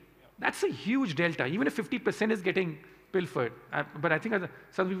 50, that's a huge delta. Even if 50% is getting pilfered, but I think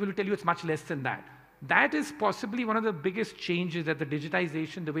some people will tell you it's much less than that. That is possibly one of the biggest changes, that the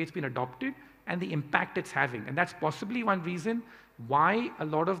digitization, the way it's been adopted, and the impact it's having. And that's possibly one reason why a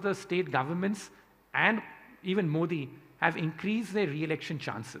lot of the state governments and even Modi have increased their re-election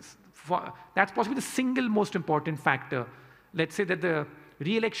chances. That's possibly the single most important factor. Let's say that the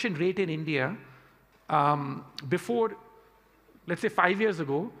re-election rate in India, before, let's say 5 years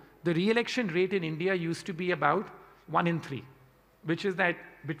ago, the re-election rate in India used to be about 1 in 3, which is that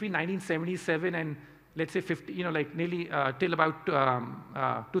between 1977 and let's say 50, nearly till about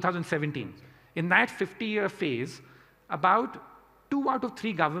 2017. In that 50-year phase, about 2 out of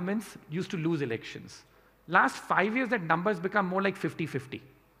 3 governments used to lose elections. Last 5 years, that number has become more like 50-50.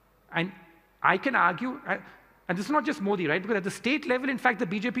 And I can argue, and this is not just Modi, right? Because at the state level, in fact, the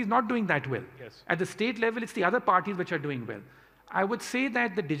BJP is not doing that well. Yes. At the state level, it's the other parties which are doing well. I would say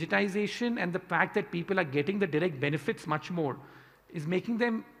that the digitization and the fact that people are getting the direct benefits much more is making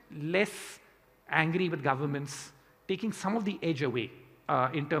them less angry with governments, taking some of the edge away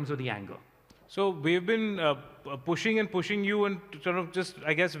in terms of the anger. So we've been pushing you and to sort of just,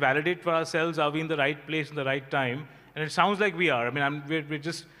 I guess, validate for ourselves, are we in the right place in the right time? And it sounds like we are. I mean, we're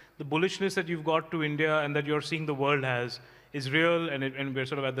just, the bullishness that you've got to India and that you're seeing the world has is real, and we're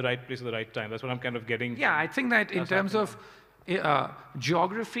sort of at the right place at the right time. That's what I'm kind of getting. Yeah, I think that in terms of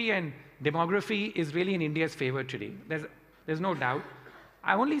geography and demography is really in India's favor today. There's no doubt.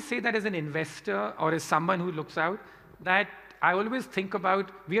 I only say that as an investor or as someone who looks out, that I always think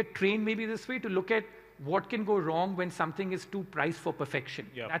about, we are trained maybe this way to look at what can go wrong when something is too priced for perfection.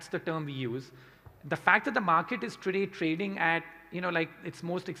 Yeah. That's the term we use. The fact that the market is today trading at, its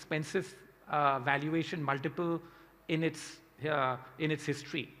most expensive valuation multiple in its in its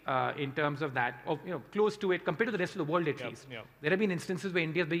history in terms of that, of, close to it compared to the rest of the world at least. There have been instances where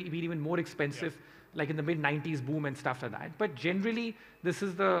India has been even more expensive, like in the mid-90s boom and stuff like that. But generally, this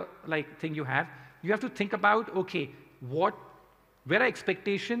is the thing you have. You have to think about, okay, where are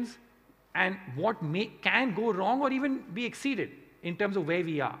expectations and what can go wrong or even be exceeded in terms of where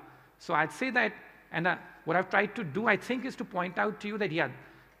we are. So I'd say that, and what I've tried to do, I think, is to point out to you that,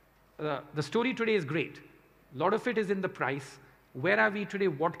 the story today is great. A lot of it is in the price. Where are we today?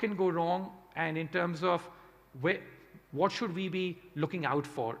 What can go wrong? And in terms of what should we be looking out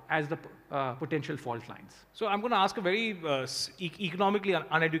for as the potential fault lines? So I'm going to ask a very economically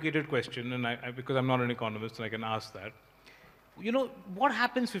uneducated question, and because I'm not an economist, and I can ask that. What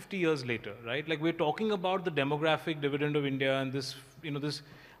happens 50 years later, right? Like we're talking about the demographic dividend of India and this,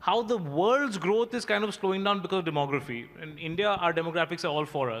 how the world's growth is kind of slowing down because of demography. In India, our demographics are all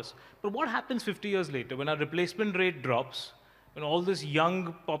for us. But what happens 50 years later when our replacement rate drops, when all this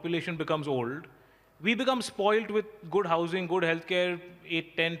young population becomes old, we become spoiled with good housing, good healthcare,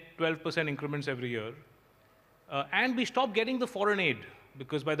 8, 10, 12% increments every year. And we stop getting the foreign aid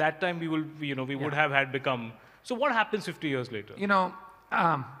because by that time we would have had become. So what happens 50 years later?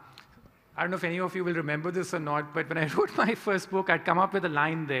 I don't know if any of you will remember this or not, but when I wrote my first book, I'd come up with a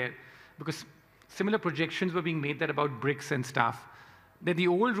line there, because similar projections were being made there about BRICS and stuff, that the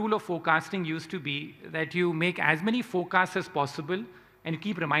old rule of forecasting used to be that you make as many forecasts as possible and you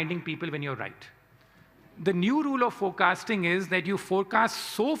keep reminding people when you're right. The new rule of forecasting is that you forecast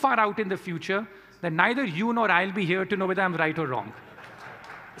so far out in the future that neither you nor I'll be here to know whether I'm right or wrong.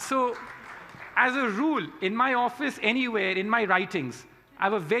 So, as a rule, in my office, anywhere, in my writings, I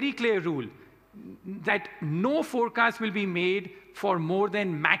have a very clear rule that no forecast will be made for more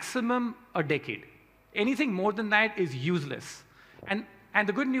than maximum a decade. Anything more than that is useless. And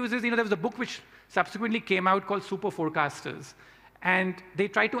the good news is, there was a book which subsequently came out called Super Forecasters. And they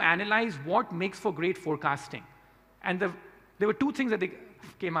tried to analyze what makes for great forecasting. And there were two things that they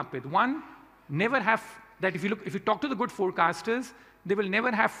came up with. One, never have, that if you talk to the good forecasters, they will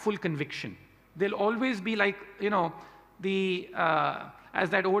never have full conviction. They'll always be like, as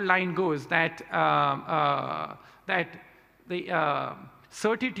that old line goes, that the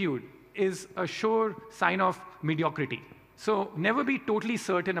certitude is a sure sign of mediocrity. So never be totally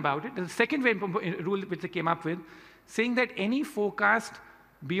certain about it. The second rule which they came up with, saying that any forecast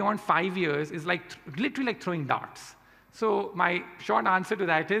beyond 5 years is literally like throwing darts. So my short answer to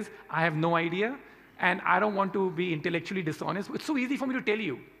that is, I have no idea, and I don't want to be intellectually dishonest. It's so easy for me to tell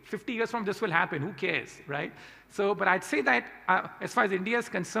you, 50 years from this will happen, who cares, right? So, but I'd say that as far as India is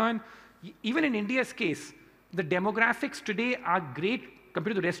concerned, even in India's case, the demographics today are great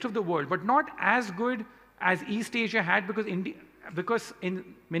compared to the rest of the world, but not as good as East Asia had, because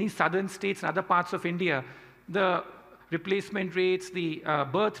in many southern states and other parts of India, the replacement rates, the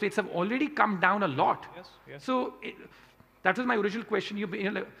birth rates have already come down a lot. Yes. So that was my original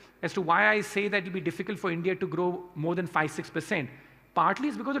question as to why I say that it will be difficult for India to grow more than 5–6%. Partly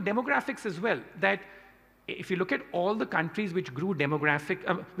it's because of demographics as well, that if you look at all the countries which grew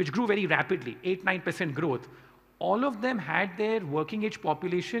which grew very rapidly, 8–9% growth, all of them had their working age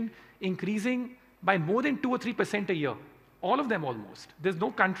population increasing by more than 2 or 3% a year. All of them almost. There's no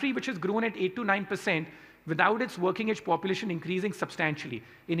country which has grown at 8 to 9% without its working age population increasing substantially.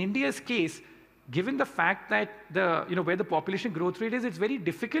 In India's case, given the fact that where the population growth rate is, it's very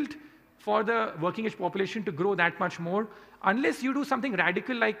difficult for the working age population to grow that much more, unless you do something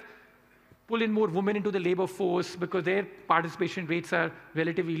radical like pull in more women into the labor force because their participation rates are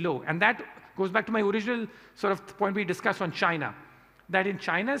relatively low. And that goes back to my original sort of point we discussed on China, that in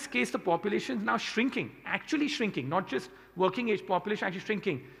China's case, the population is now shrinking, actually shrinking, not just working age population, actually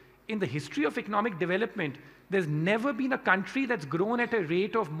shrinking. In the history of economic development, there's never been a country that's grown at a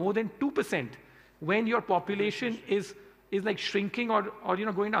rate of more than 2% when your population is like shrinking or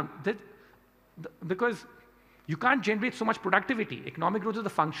going down. Because you can't generate so much productivity. Economic growth is the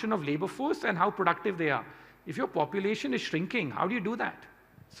function of labor force and how productive they are. If your population is shrinking, how do you do that?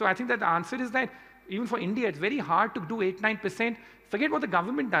 So I think that the answer is that even for India, it's very hard to do 8–9%. Forget what the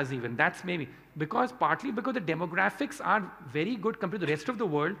government does even. That's maybe partly because the demographics are very good compared to the rest of the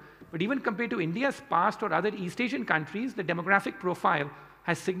world. But even compared to India's past or other East Asian countries, the demographic profile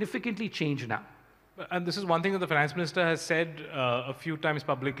has significantly changed now. And this is one thing that the finance minister has said a few times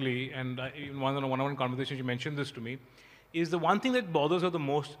publicly, and in one-on-one conversations you mentioned this to me, is the one thing that bothers her the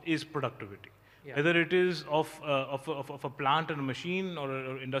most is productivity. Yeah. Whether it is of a plant and a machine or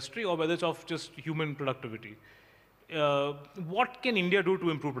an industry, or whether it's of just human productivity. What can India do to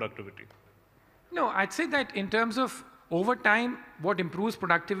improve productivity? No, I'd say that in terms of over time, what improves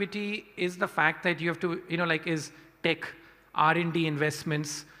productivity is the fact that you have to, is tech. R&D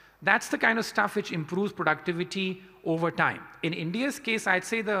investments. That's the kind of stuff which improves productivity over time. In India's case, I'd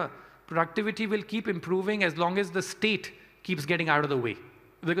say the productivity will keep improving as long as the state keeps getting out of the way.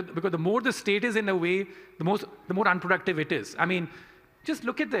 Because the more the state is in the way, the more unproductive it is. I mean, just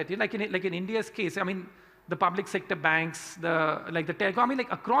look at that. Like in India's case, I mean, the public sector banks, the telecom, I mean,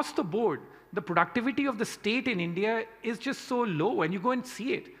 like across the board, the productivity of the state in India is just so low, and you go and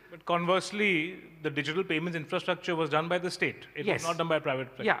see it. But conversely, the digital payments infrastructure was done by the state. It was not done by private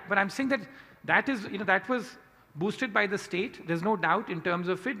sector. Yeah, but I'm saying that was boosted by the state. There's no doubt in terms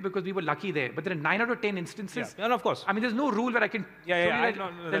of it because we were lucky there. But there are 9 out of 10 instances. Yeah, and of course. I mean, there's no rule where I can show you that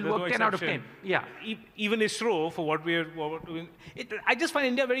they'll work 10 out of 10. Yeah. Even ISRO, for what we're doing, I just find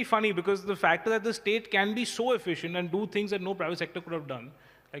India very funny because the fact that the state can be so efficient and do things that no private sector could have done.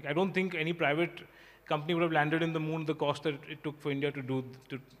 Like, I don't think any private company would have landed in the moon the cost that it took for India to do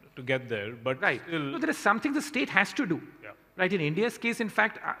to get there. But still, no, there is something the state has to do. Yeah. Right. In India's case, in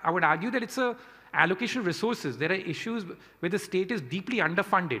fact, I would argue that it's a allocation of resources. There are issues where the state is deeply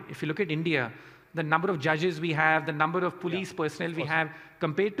underfunded. If you look at India, the number of judges we have, the number of police personnel we have,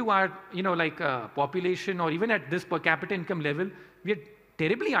 compared to our, population, or even at this per capita income level, we are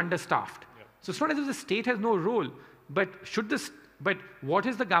terribly understaffed. Yeah. So it's not as if the state has no role, but what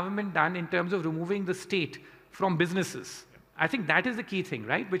has the government done in terms of removing the state from businesses? I think that is the key thing,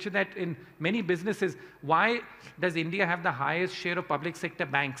 right? Which is that in many businesses, why does India have the highest share of public sector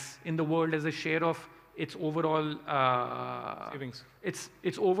banks in the world as a share of its overall savings,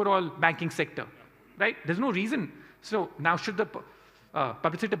 its overall banking sector, right? There's no reason. So now should the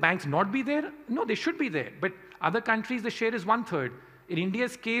public sector banks not be there? No, they should be there. But other countries, the share is 1/3. In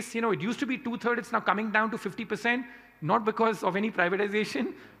India's case, it used to be 2/3. It's now coming down to 50%, not because of any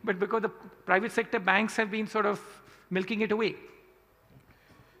privatization, but because the private sector banks have been sort of milking it away.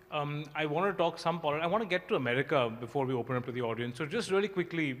 I want to talk I want to get to America before we open up to the audience. So just really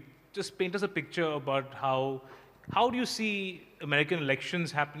quickly, just paint us a picture about how do you see American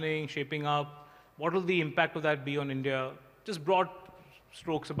elections happening, shaping up? What will the impact of that be on India? Just broad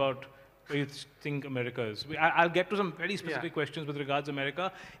strokes about where you think America is. I'll get to some very specific questions with regards to America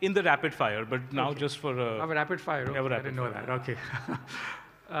in the rapid fire, but now just for a rapid fire. Okay. I didn't know that. Okay.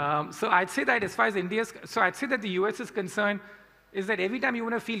 So I'd say that as far as I'd say that the US is concerned, is that every time you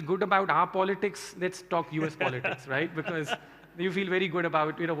want to feel good about our politics, let's talk US politics, right? Because you feel very good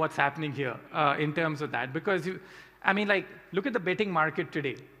about what's happening here in terms of that. Because look at the betting market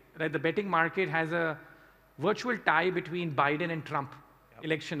today, right? The betting market has a virtual tie between Biden and Trump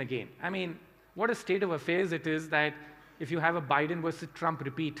election again. I mean, what a state of affairs it is that if you have a Biden versus Trump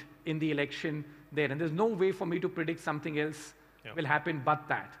repeat in the election there, and there's no way for me to predict something else will happen but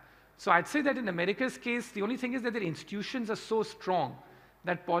that. So I'd say that in America's case, the only thing is that their institutions are so strong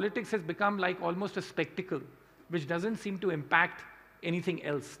that politics has become like almost a spectacle, which doesn't seem to impact anything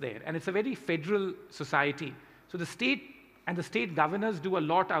else there. And it's a very federal society. So the state and the state governors do a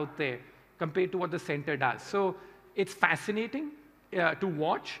lot out there compared to what the center does. So it's fascinating to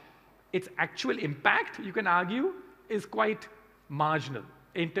watch. Its actual impact, you can argue, is quite marginal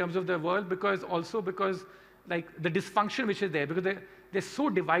in terms of the world, because like the dysfunction which is there, because they're so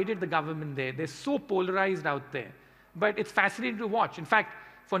divided, the government there, they're so polarized out there. But it's fascinating to watch. In fact,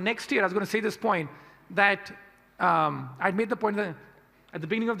 for next year, I was going to say this point, that I'd made the point at the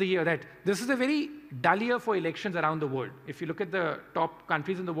beginning of the year that this is a very dull year for elections around the world. If you look at the top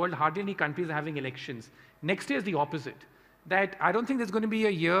countries in the world, hardly any countries are having elections. Next year is the opposite. That I don't think there's going to be a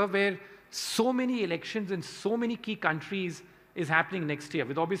year where so many elections in so many key countries is happening next year,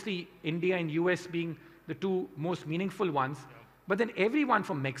 with obviously India and US being the two most meaningful ones. Yeah. But then everyone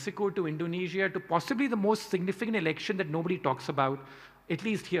from Mexico to Indonesia to possibly the most significant election that nobody talks about, at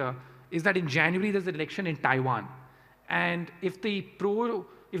least here, is that in January there's an election in Taiwan. And if the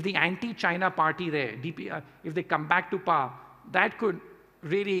anti-China party there, if they come back to power, that could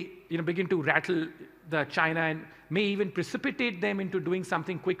really begin to rattle the China and may even precipitate them into doing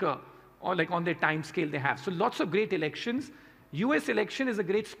something quicker, or like on their time scale they have. So lots of great elections. US election is a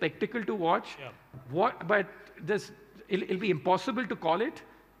great spectacle to watch, but it'll be impossible to call it.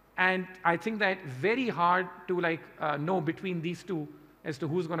 And I think that very hard to know between these two as to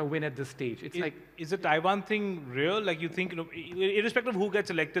who's going to win at this stage. Is the Taiwan thing real? Like, you think, irrespective of who gets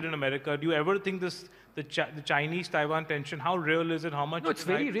elected in America, do you ever think the Chinese-Taiwan tension, how real is it? How much? No, it's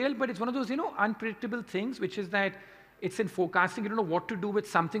very real, but it's one of those, unpredictable things, which is that it's in forecasting. You don't know what to do with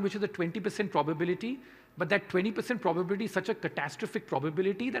something which is a 20% probability, but that 20% probability is such a catastrophic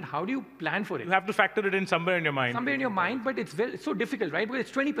probability that how do you plan for it? You have to factor it in somewhere in your mind. Somewhere in your mind, but it's so difficult, right? Because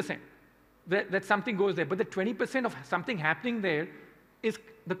it's 20% that something goes there. But the 20% of something happening there is,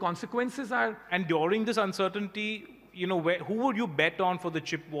 the consequences are... And during this uncertainty, who would you bet on for the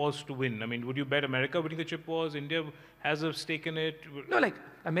chip wars to win? I mean, would you bet America winning the chip wars? India has a stake in it? No, like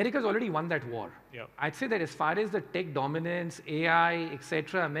America's already won that war. Yeah. I'd say that as far as the tech dominance, AI,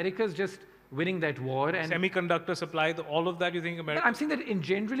 etc., America's just winning that war. And semiconductor supply, all of that, you think America? I'm saying that in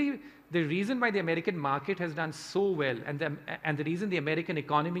generally, the reason why the American market has done so well and the reason the American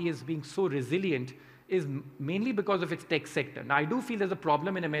economy is being so resilient is mainly because of its tech sector. Now, I do feel there's a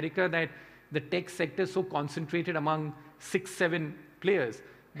problem in America that the tech sector is so concentrated among 6, 7 players.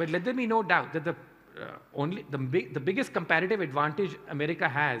 But let there be no doubt that the biggest comparative advantage America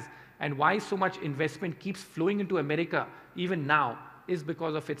has and why so much investment keeps flowing into America even now is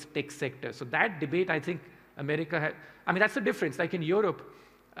because of its tech sector. So that debate, I think America had, I mean, that's the difference. Like in Europe,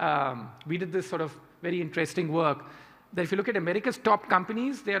 we did this sort of very interesting work that if you look at America's top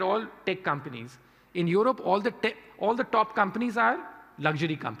companies, they're all tech companies. In Europe, all the top companies are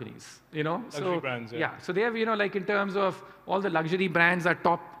luxury companies, Luxury brands, yeah. So they have, like in terms of all the luxury brands are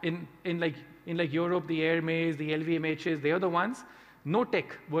top in Europe, the Hermes, the LVMHs, they are the ones. No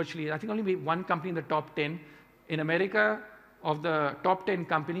tech, virtually. I think only one company in the top 10. In America, of the top 10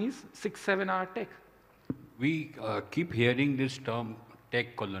 companies, 6, 7 are tech. We keep hearing this term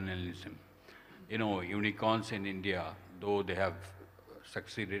tech colonialism. Unicorns in India, though they have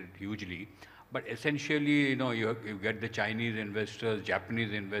succeeded hugely, but essentially, you get the Chinese investors,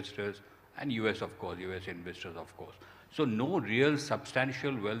 Japanese investors, and US, of course, US investors, of course. So no real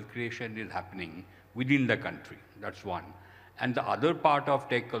substantial wealth creation is happening within the country. That's one. And the other part of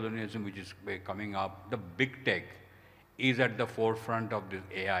tech colonialism, which is coming up, the big tech, is at the forefront of this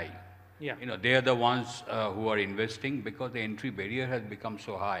AI. Yeah. They are the ones who are investing because the entry barrier has become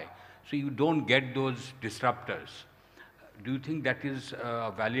so high. So you don't get those disruptors. Do you think that is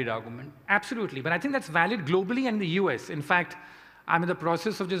a valid argument? Absolutely, but I think that's valid globally and in the US. In fact, I'm in the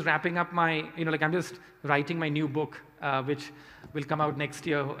process of just wrapping up my, I'm just writing my new book, which will come out next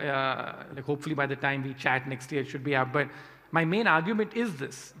year. Hopefully by the time we chat next year, it should be out. But my main argument is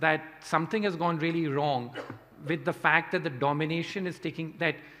this, that something has gone really wrong with the fact that the domination is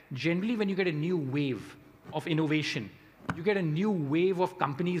that generally when you get a new wave of innovation, you get a new wave of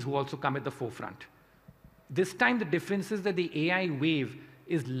companies who also come at the forefront. This time, the difference is that the AI wave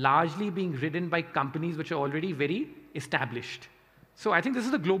is largely being ridden by companies which are already very established. So I think this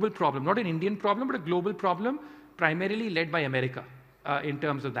is a global problem, not an Indian problem, but a global problem, primarily led by America in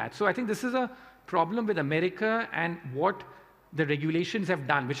terms of that. So I think this is a problem with America and what the regulations have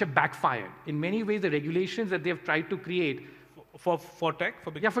done, which have backfired. In many ways, the regulations that they have tried to create for tech,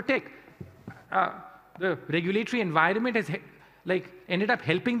 for tech, the regulatory environment has ended up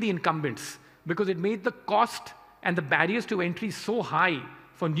helping the incumbents because it made the cost and the barriers to entry so high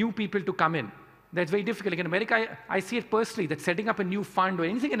for new people to come in. That's very difficult. Like in America, I see it personally, that setting up a new fund or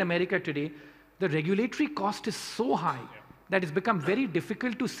anything in America today, the regulatory cost is so high that it's become very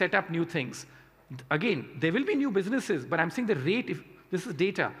difficult to set up new things. Again, there will be new businesses, but I'm saying the rate, if this is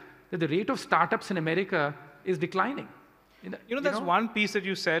data, that the rate of startups in America is declining. That's one piece that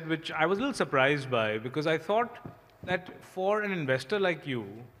you said, which I was a little surprised by, because I thought that for an investor like you,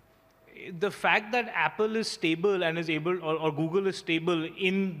 the fact that Apple is stable and is able, or Google is stable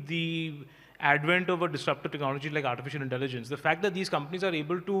in the advent of a disruptive technology like artificial intelligence, the fact that these companies are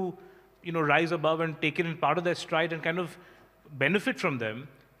able to, rise above and take it in part of their stride and kind of benefit from them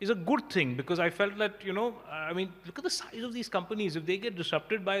is a good thing, because I felt that, I mean, look at the size of these companies. If they get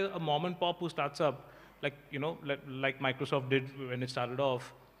disrupted by a mom and pop who starts up, like Microsoft did when it started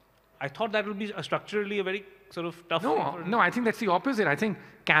off, I thought that would be structurally a very sort of tough thing. No, I think that's the opposite. I think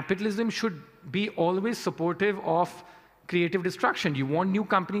capitalism should be always supportive of creative destruction. You want new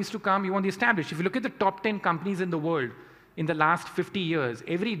companies to come, you want the established. If you look at the top 10 companies in the world in the last 50 years,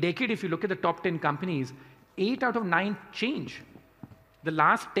 every decade, if you look at the top 10 companies, 8 out of 9 change. The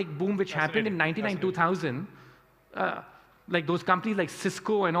last tech boom which happened in 99, 2000, like those companies like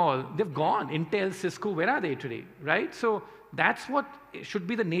Cisco and all, they've gone. Intel, Cisco, where are they today, right? So that's what should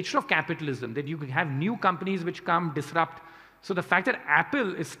be the nature of capitalism, that you can have new companies which come, disrupt. So the fact that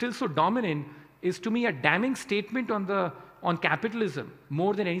Apple is still so dominant is, to me, a damning statement on capitalism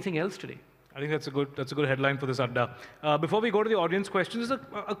more than anything else today. I think that's a good headline for this Adda. Before we go to the audience questions, a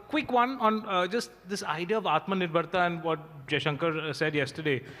quick one on just this idea of Atmanirbharta and what Jaishankar said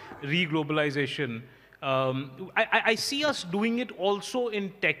yesterday, re-globalization. I see us doing it also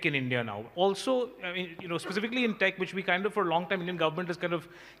in tech in India now. Also, I mean, specifically in tech, which we kind of for a long time Indian government has kind of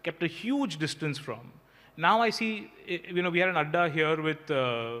kept a huge distance from. Now I see, we had an Adda here with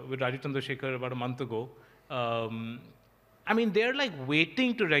Rajiv Chandrasekhar about a month ago. I mean, they're like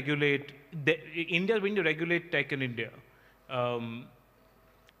waiting to regulate. India's waiting to regulate tech in India.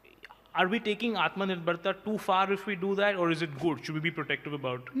 are we taking Atmanirbharta too far if we do that, or is it good? Should we be protective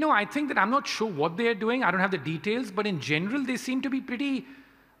about? No, I think that I'm not sure what they are doing. I don't have the details, but in general, they seem to be pretty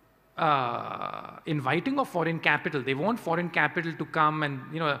inviting of foreign capital. They want foreign capital to come, and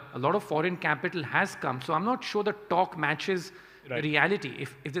a lot of foreign capital has come. So I'm not sure the talk matches the reality.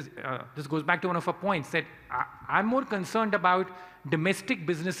 If this goes back to one of our points, that I'm more concerned about domestic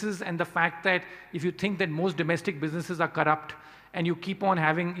businesses and the fact that if you think that most domestic businesses are corrupt, and you keep on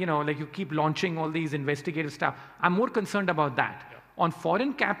having, like you keep launching all these investigative stuff. I'm more concerned about that. Yeah. On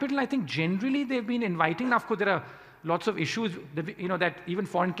foreign capital, I think generally they've been inviting. Now, of course, there are lots of issues, that even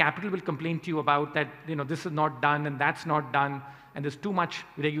foreign capital will complain to you about that, this is not done and that's not done, and there's too much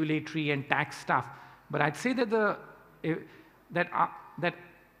regulatory and tax stuff. But I'd say that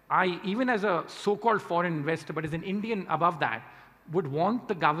I, even as a so-called foreign investor, but as an Indian above that, would want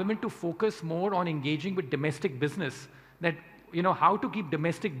the government to focus more on engaging with domestic business, that how to keep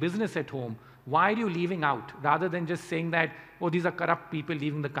domestic business at home. Why are you leaving out? Rather than just saying that, oh, these are corrupt people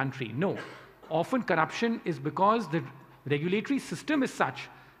leaving the country. No. Often corruption is because the regulatory system is such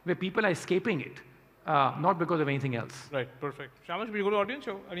where people are escaping it, not because of anything else. Right, perfect. Shamash, will you go to audience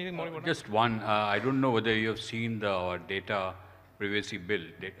or anything more? Just one. I don't know whether you have seen the data privacy bill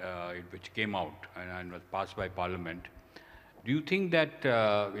which came out and was passed by Parliament. Do you think that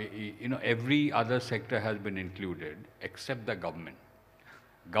every other sector has been included except the government?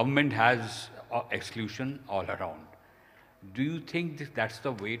 Government has exclusion all around. Do you think that's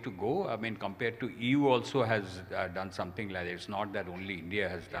the way to go? I mean, compared to EU also has done something like that. It's not that only India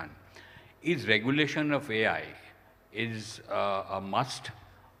has done. Is regulation of AI is a must,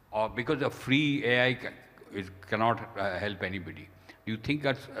 or because a free AI cannot help anybody? Do you think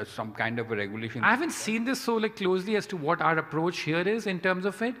that's some kind of a regulation? I haven't seen this so closely as to what our approach here is in terms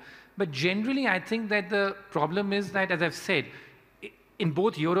of it. But generally, I think that the problem is that, as I've said, in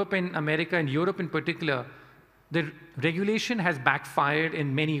both Europe and America, and Europe in particular, the regulation has backfired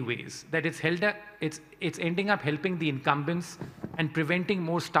in many ways. That it's ending up helping the incumbents and preventing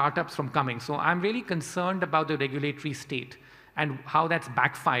more startups from coming. So I'm really concerned about the regulatory state and how that's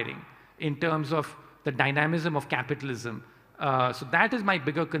backfiring in terms of the dynamism of capitalism. So that is my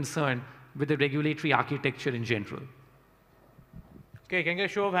bigger concern with the regulatory architecture in general. Okay, can I get a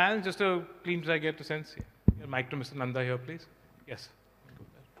show of hands, just to clean so I get the sense? Your mic to Mr. Nanda here, please. Yes.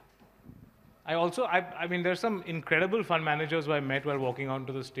 I mean, there's some incredible fund managers who I met while walking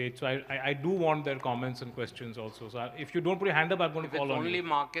onto the stage, so I do want their comments and questions also. So if you don't put your hand up, I'm going to call on you. If it's only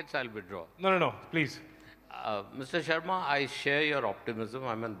markets, I'll withdraw. No, please. Mr. Sharma, I share your optimism.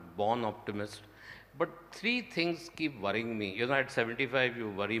 I'm a born optimist. But three things keep worrying me. At 75, you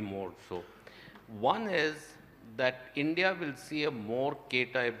worry more. So one is that India will see a more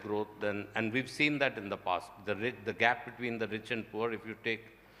K-type growth than, and we've seen that in the past, the gap between the rich and poor, if you take,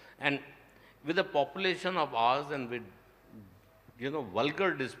 and with a population of ours and with,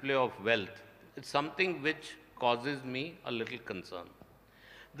 vulgar display of wealth, it's something which causes me a little concern.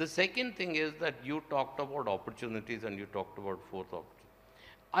 The second thing is that you talked about opportunities and you talked about fourth opportunity.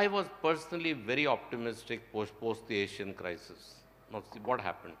 I was personally very optimistic post the Asian crisis. Now, see what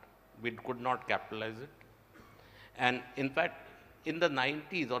happened. We could not capitalize it. And in fact, in the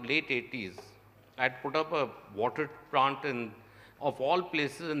 90s or late 80s, I had put up a water plant of all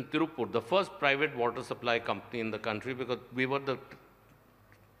places in Tirupur, the first private water supply company in the country, because we were the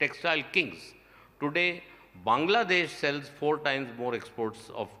textile kings. Today, Bangladesh sells 4 times more exports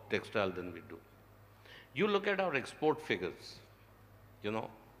of textile than we do. You look at our export figures,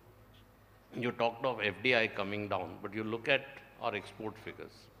 you talked of FDI coming down, but you look at our export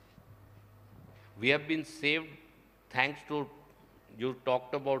figures. We have been saved thanks to, you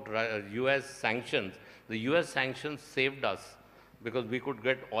talked about US sanctions. The US sanctions saved us because we could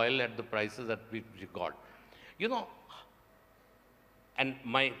get oil at the prices that we got. And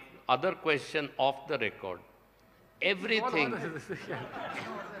my other question off the record, everything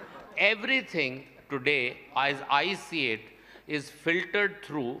today, as I see it, is filtered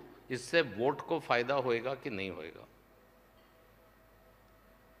through, इससे vote को फायदा होएगा कि नहीं होएगा?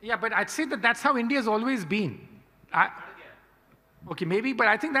 Yeah, but I'd say that that's how India's always been. Okay, maybe, but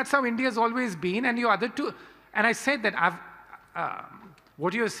I think that's how India's always been. And your other two, and I said that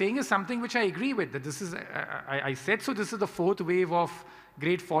what you're saying is something which I agree with. That this is, I said so. This is the fourth wave of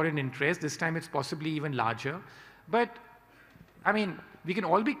great foreign interest. This time it's possibly even larger. But I mean, we can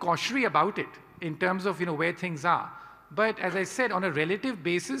all be cautionary about it in terms of where things are. But as I said, on a relative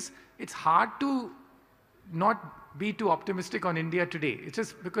basis, it's hard to not be too optimistic on India today. It's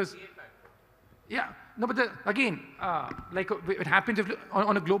just because, yeah, No, but again, like it happens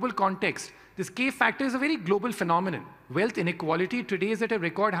on a global context. This K factor is a very global phenomenon. Wealth inequality today is at a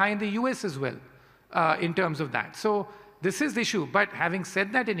record high in the US as well, in terms of that. So this is the issue. But having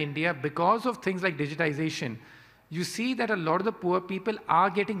said that, in India, because of things like digitization, you see that a lot of the poor people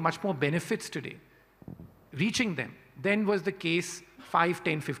are getting much more benefits today, reaching them, than was the case 5,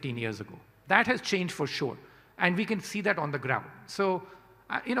 10, 15 years ago. That has changed for sure. And we can see that on the ground. So,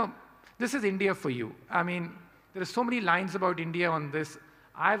 you know, this is India for you. I mean, there are so many lines about India on this.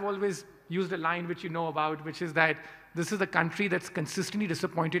 I've always used a line which you know about, which is that this is a country that's consistently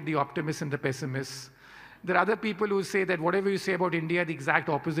disappointed the optimists and the pessimists. There are other people who say that whatever you say about India, the exact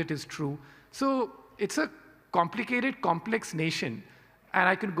opposite is true. So it's a complicated, complex nation. And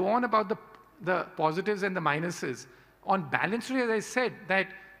I can go on about the positives and the minuses. On balance, as I said, that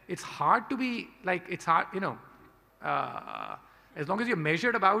it's hard to be, like, it's hard, you know, as long as you're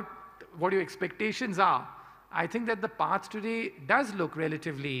measured about what your expectations are, I think that the path today does look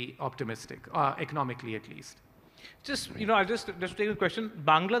relatively optimistic, economically at least. Just, you know, I'll just take a question.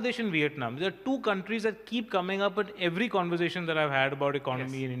 Bangladesh and Vietnam, there are two countries that keep coming up in every conversation that I've had about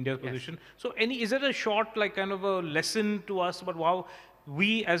economy and India's position. So is there a short, like, kind of a lesson to us about how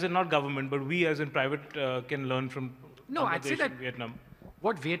we, as in not government, but we as in private, can learn from I'd say Bangladesh that and Vietnam?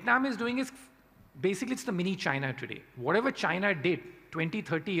 What Vietnam is doing is, basically it's the mini China today. Whatever China did 20,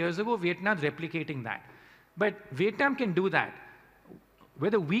 30 years ago, Vietnam's replicating that. But Vietnam can do that.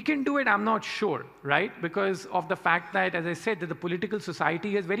 Whether we can do it, I'm not sure, right? Because of the fact that, as I said, that the political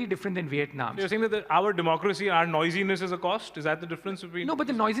society is very different than Vietnam. So you're saying that our democracy, our noisiness is a cost? Is that the difference between? No, but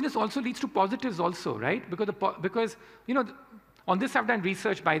the noisiness also leads to positives also, right? Because you know, on this I've done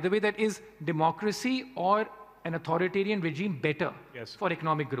research, by the way, that is democracy or an authoritarian regime better for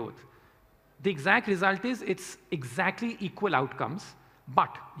economic growth? The exact result is it's exactly equal outcomes.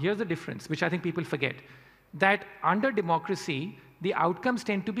 But here's the difference, which I think people forget, that under democracy, the outcomes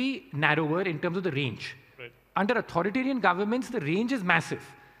tend to be narrower in terms of the range. Right. Under authoritarian governments, the range is massive.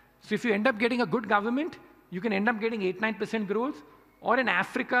 So if you end up getting a good government, you can end up getting 8-9% growth, or in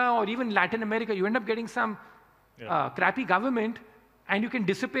Africa or even Latin America, you end up getting some crappy government, and you can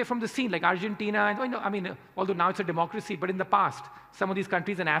disappear from the scene, like Argentina. And, I mean, although now it's a democracy, but in the past, some of these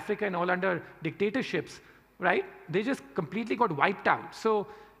countries in Africa and all under dictatorships, right? They just completely got wiped out. So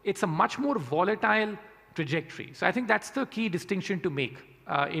it's a much more volatile trajectory. So I think that's the key distinction to make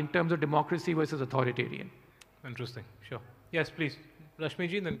in terms of democracy versus authoritarian. Interesting. Sure. Yes, please.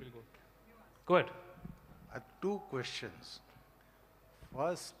 Rashmiji, and then we'll go. Go ahead. I have two questions.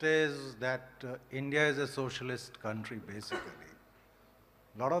 First is that India is a socialist country, basically.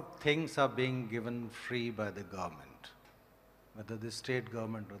 A lot of things are being given free by the government, whether the state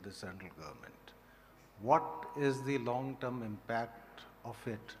government or the central government. What is the long-term impact of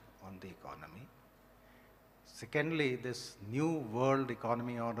it on the economy? Secondly, this new world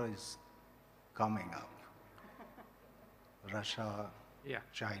economy order is coming up. Russia,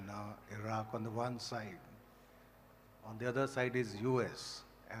 China, Iraq on the one side. On the other side is US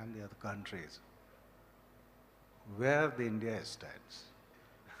and the other countries. Where the India stands?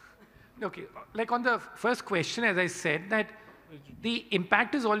 Okay, like on the first question, as I said, that the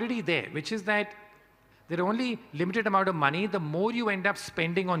impact is already there, which is that there are only limited amount of money. The more you end up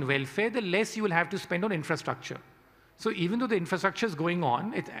spending on welfare, the less you will have to spend on infrastructure. So even though the infrastructure is going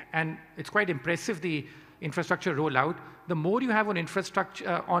on, and it's quite impressive, the infrastructure rollout, the more you have on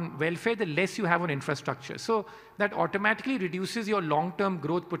infrastructure, on welfare, the less you have on infrastructure. So that automatically reduces your long-term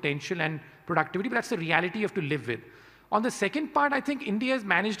growth potential and productivity, but that's the reality you have to live with. On the second part, I think India has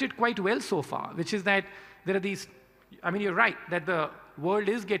managed it quite well so far, which is that there are these, I mean, you're right, that the world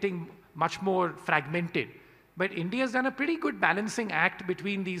is getting much more fragmented. But India has done a pretty good balancing act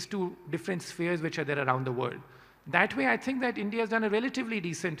between these two different spheres which are there around the world. That way, I think that India has done a relatively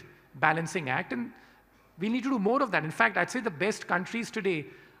decent balancing act, and we need to do more of that. In fact, I'd say the best countries today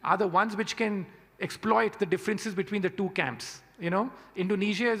are the ones which can exploit the differences between the two camps. You know,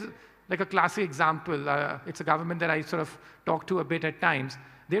 Indonesia is like a classic example. It's a government that I sort of talk to a bit at times.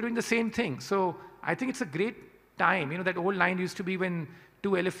 They're doing the same thing. So I think it's a great time. You know, that old line used to be when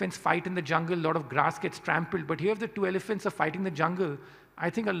two elephants fight in the jungle, a lot of grass gets trampled. But here, if the two elephants are fighting the jungle, I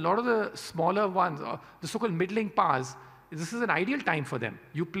think a lot of the smaller ones, or the so-called middling powers, this is an ideal time for them.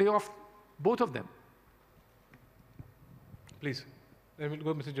 You play off both of them. Please. Then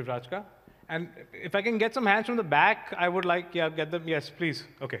we'll go Mr. Jivrajka. And if I can get some hands from the back, I would like, get them. Yes, please.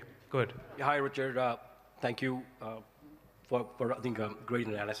 Okay, go ahead. Yeah, hi, Richard. Thank you for I think, great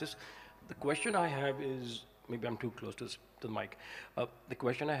analysis. The question I have is, maybe I'm too close to the mic. The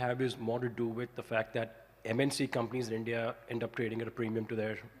question I have is more to do with the fact that MNC companies in India end up trading at a premium to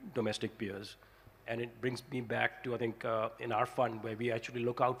their domestic peers. And it brings me back to, I think, in our fund, where we actually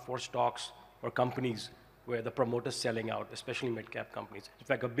look out for stocks or companies where the promoter's selling out, especially mid-cap companies. In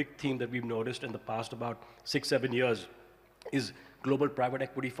fact, a big theme that we've noticed in the past about 6-7 years is global private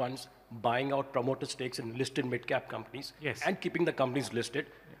equity funds buying out promoter stakes in listed mid-cap companies and keeping the companies listed.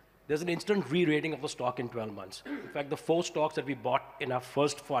 There's an instant re-rating of the stock in 12 months. In fact, the 4 stocks that we bought in our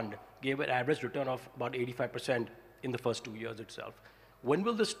first fund gave an average return of about 85% in the first 2 years itself. When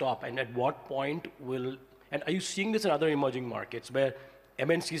will this stop, and at what point will, and are you seeing this in other emerging markets where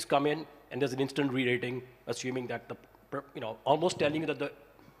MNCs come in and there's an instant re-rating, assuming that almost telling you that the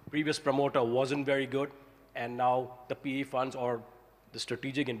previous promoter wasn't very good, and now the PE funds or the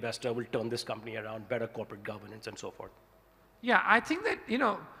strategic investor will turn this company around, better corporate governance and so forth? Yeah, I think that,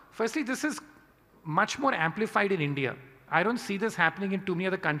 firstly, this is much more amplified in India. I don't see this happening in too many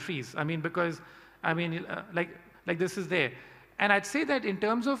other countries. I mean, because, like this is there. And I'd say that in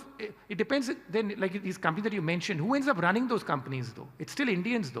terms of, it depends, then like these companies that you mentioned, who ends up running those companies though? It's still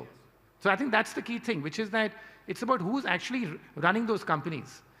Indians though. So I think that's the key thing, which is that it's about who's actually running those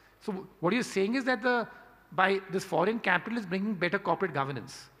companies. So what you're saying is that by this foreign capital is bringing better corporate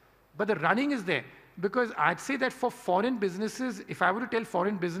governance. But the running is there. Because I'd say that for foreign businesses, if I were to tell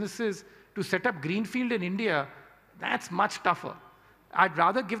foreign businesses to set up greenfield in India, that's much tougher. I'd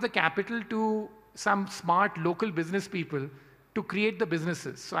rather give the capital to some smart local business people to create the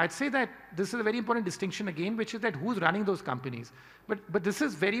businesses. So I'd say that this is a very important distinction again, which is that who's running those companies. But this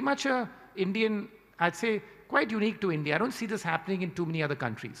is very much a Indian, I'd say, quite unique to India. I don't see this happening in too many other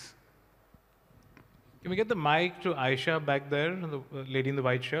countries. Can we get the mic to Aisha back there, the lady in the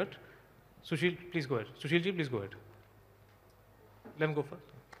white shirt? Sushil, please go ahead. Sushilji, please go ahead. Let him go first.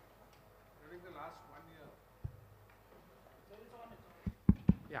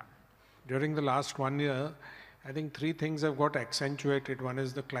 During the last 1 year, I think 3 things have got accentuated. One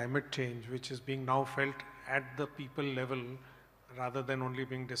is the climate change, which is being now felt at the people level rather than only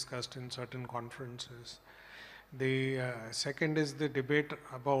being discussed in certain conferences. The second is the debate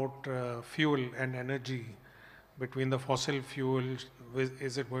about fuel and energy between the fossil fuels.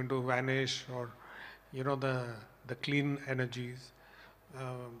 Is it going to vanish, or the clean energies,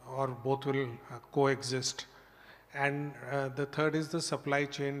 or both will coexist? And the third is the supply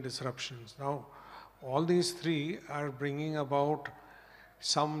chain disruptions. Now, all these 3 are bringing about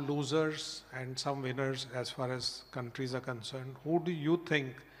some losers and some winners as far as countries are concerned. Who do you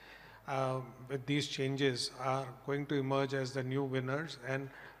think with these changes are going to emerge as the new winners, and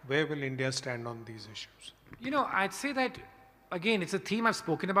where will India stand on these issues? I'd say that, again, it's a theme I've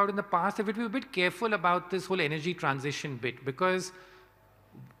spoken about in the past, that we'll be a bit careful about this whole energy transition bit, because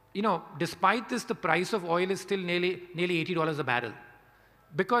despite this, the price of oil is still nearly $80 a barrel,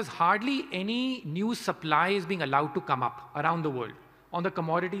 because hardly any new supply is being allowed to come up around the world, on the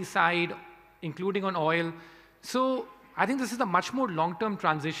commodity side, including on oil. So I think this is a much more long-term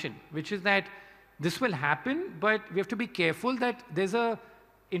transition, which is that this will happen, but we have to be careful that there's a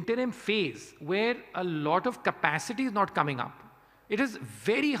interim phase where a lot of capacity is not coming up. It is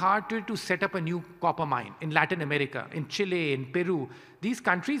very hard to set up a new copper mine in Latin America, in Chile, in Peru. These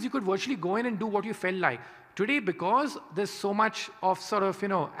countries, you could virtually go in and do what you felt like. Today, because there's so much of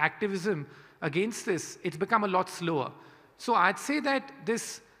activism against this, it's become a lot slower. So I'd say that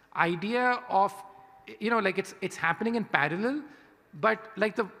this idea of, it's happening in parallel, but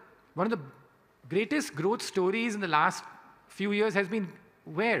one of the greatest growth stories in the last few years has been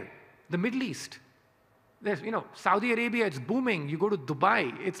where? The Middle East. There's, Saudi Arabia, it's booming. You go to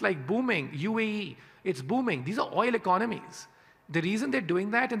Dubai, it's like booming. UAE, it's booming. These are oil economies. The reason they're doing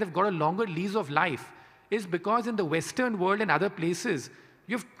that and they've got a longer lease of life is because in the Western world and other places,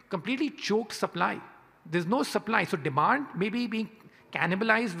 you've completely choked supply. There's no supply. So demand may be being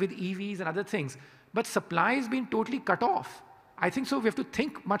cannibalized with EVs and other things, but supply is being totally cut off. I think so we have to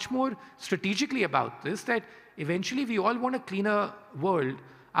think much more strategically about this, that eventually we all want a cleaner world.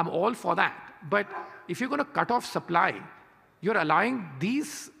 I'm all for that. But if you're going to cut off supply, you're allowing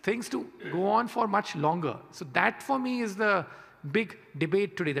these things to go on for much longer. So that for me is the big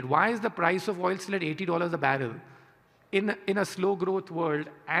debate today, that why is the price of oil still at $80 a barrel in a slow growth world,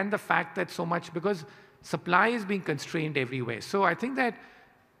 and the fact that so much, because supply is being constrained everywhere. So I think that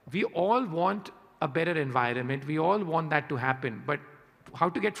we all want a better environment. We all want that to happen. But how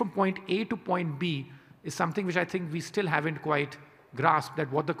to get from point A to point B is something which I think we still haven't quite grasped,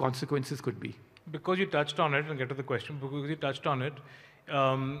 that what the consequences could be. Because you touched on it, and get to the question, because you touched on it,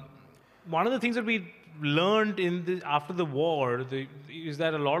 one of the things that we learned after the war is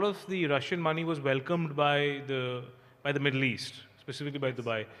that a lot of the Russian money was welcomed by the Middle East, specifically by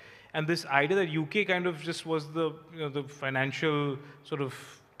Dubai. And this idea that UK kind of just was the financial sort of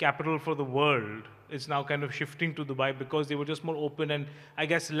capital for the world is now kind of shifting to Dubai because they were just more open and I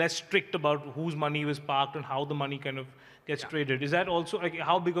guess less strict about whose money was parked and how the money kind of gets traded. Is that also, like,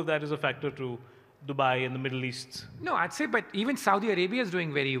 how big of that is a factor to Dubai and the Middle East? No, I'd say, but even Saudi Arabia is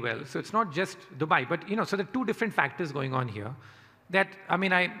doing very well. So it's not just Dubai, but so there are two different factors going on here. That, I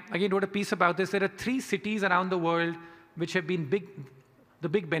mean, I again wrote a piece about this. There are 3 cities around the world which have been the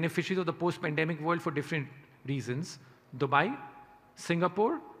big beneficiaries of the post-pandemic world for different reasons. Dubai,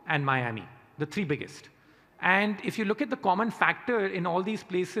 Singapore, and Miami, the 3 biggest. And if you look at the common factor in all these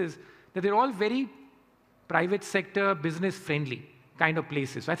places, that they're all very private sector, business friendly kind of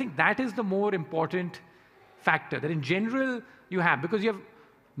places. So I think that is the more important factor, that in general you have, because you have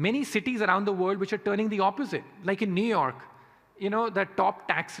many cities around the world which are turning the opposite. Like in New York, the top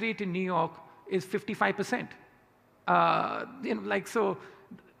tax rate in New York is 55%.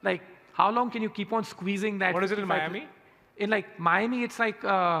 Like how long can you keep on squeezing that? What is it in Miami? In like Miami, it's like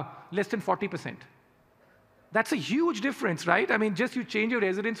less than 40%. That's a huge difference, right? I mean, just you change your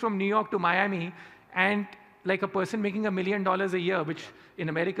residence from New York to Miami, and like a person making $1 million a year, which in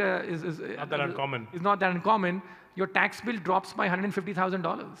America is not that uncommon. Is not that uncommon. Your tax bill drops by $150,000.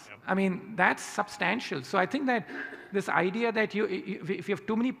 Yep. I mean, that's substantial. So I think that this idea that if you have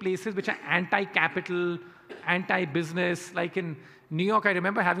too many places which are anti-capital, anti-business, like in New York, I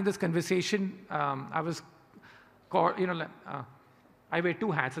remember having this conversation. I was called, I wear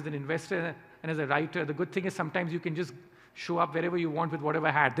 2 hats, as an investor and as a writer. The good thing is sometimes you can just show up wherever you want with whatever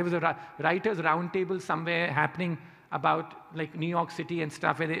hat. There was a writers' roundtable somewhere happening about like New York City and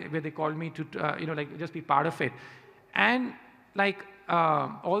stuff, where they called me to like just be part of it. And like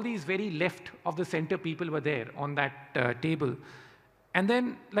all these very left of the center people were there on that table. And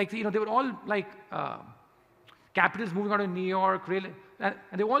then like they were all like capitals moving out of New York, really, and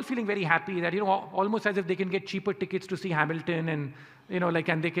they were all feeling very happy that almost as if they can get cheaper tickets to see Hamilton, and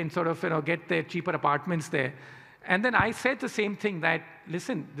and they can sort of get their cheaper apartments there. And then I said the same thing, that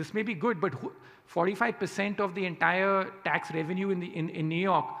listen, this may be good, but 45% of the entire tax revenue in New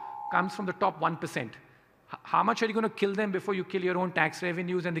York comes from the top 1%. How much are you going to kill them before you kill your own tax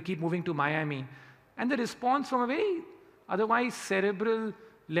revenues and they keep moving to Miami? And the response from a very otherwise cerebral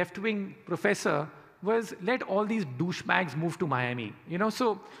left-wing professor was, let all these douchebags move to Miami.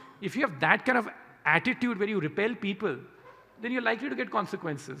 So if you have that kind of attitude where you repel people, then you're likely to get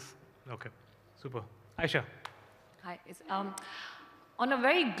consequences. Okay, super. Aisha. Hi. On a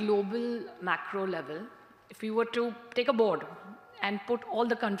very global macro level, if we were to take a board and put all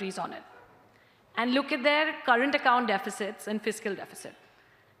the countries on it and look at their current account deficits and fiscal deficit,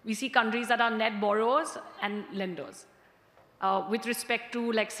 we see countries that are net borrowers and lenders. With respect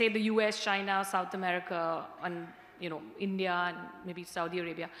to, like, say, the US, China, South America, and India, and maybe Saudi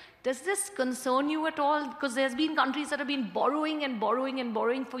Arabia. Does this concern you at all? Because there's been countries that have been borrowing and borrowing and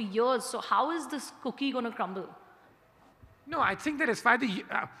borrowing for years. So how is this cookie going to crumble? No, I think that as far as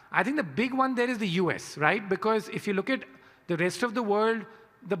I think the big one there is the US, right? Because if you look at the rest of the world,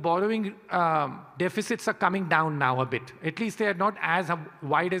 the borrowing deficits are coming down now a bit. At least they are not as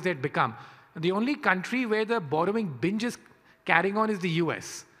wide as they had become. The only country where the borrowing binge is carrying on is the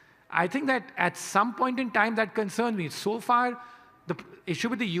US. I think that at some point in time that concerns me. So far, the issue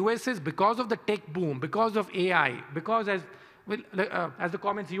with the US is because of the tech boom, because of AI, because as the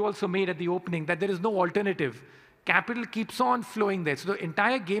comments you also made at the opening, that there is no alternative. Capital keeps on flowing there. So the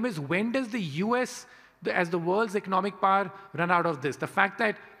entire game is, when does the US, as the world's economic power, run out of this? The fact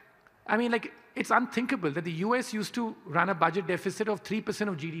that, I mean, like, it's unthinkable that the US used to run a budget deficit of 3%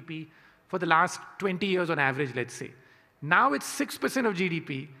 of GDP for the last 20 years on average, let's say. Now it's 6% of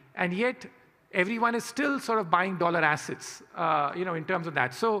GDP, and yet everyone is still sort of buying dollar assets, in terms of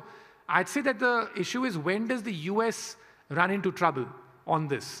that. So I'd say that the issue is, when does the US run into trouble on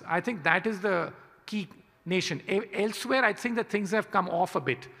this? I think that is the key nation. Elsewhere, I think that things have come off a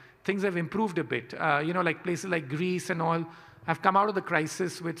bit. Things have improved a bit. Like places like Greece and all have come out of the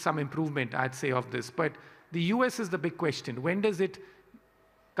crisis with some improvement, I'd say, of this. But the US is the big question. When does it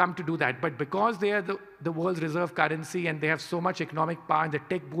come to do that? But because they are the world's reserve currency and they have so much economic power and the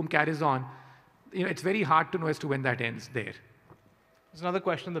tech boom carries on, it's very hard to know as to when that ends there. There's another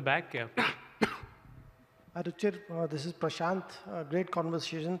question in the back. Yeah. Ruchir, this is Prashant. Great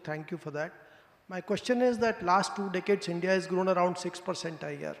conversation. Thank you for that. My question is that last 2 decades, India has grown around 6%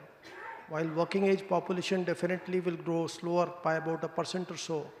 a year, while working age population definitely will grow slower by about 1% or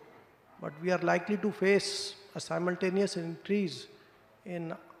so. But we are likely to face a simultaneous increase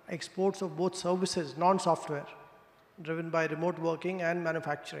in exports of both services, non-software, driven by remote working and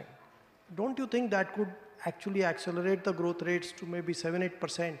manufacturing. Don't you think that could actually accelerate the growth rates to maybe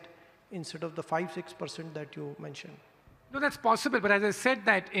 7-8% instead of the 5-6% that you mentioned? No, that's possible. But as I said,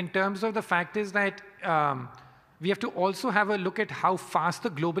 that in terms of the fact is that we have to also have a look at how fast the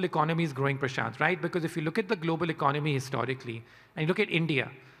global economy is growing, Prashant, right? Because if you look at the global economy historically, and you look at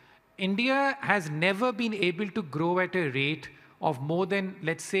India, India has never been able to grow at a rate of more than,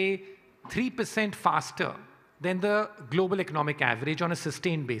 let's say, 3% faster than the global economic average on a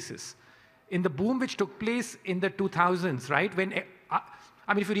sustained basis. In the boom which took place in the 2000s, right? When,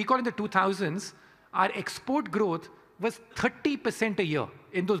 I mean, if you recall in the 2000s, our export growth was 30% a year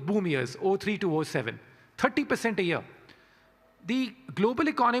in those boom years, 03 to 07, 30% a year. The global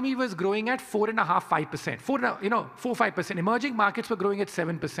economy was growing at 4.5%, 5%, 4-5%. Emerging markets were growing at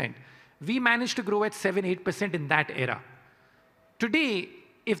 7%. We managed to grow at 7-8% in that era. Today,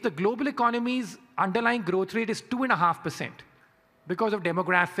 if the global economy's underlying growth rate is 2.5% because of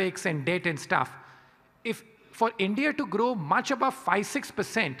demographics and debt and stuff, if for India to grow much above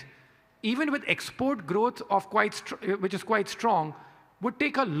 5-6%, even with export growth of which is quite strong, would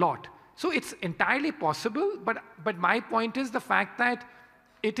take a lot. So it's entirely possible, but my point is the fact that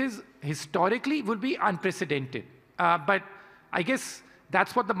it is historically will be unprecedented. But I guess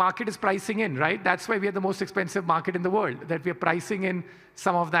that's what the market is pricing in, right? That's why we are the most expensive market in the world, that we are pricing in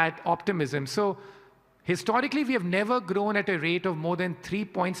some of that optimism. So historically, we have never grown at a rate of more than 3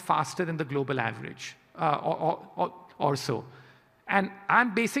 points faster than the global average or so. And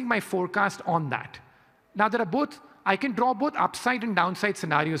I'm basing my forecast on that. Now, I can draw both upside and downside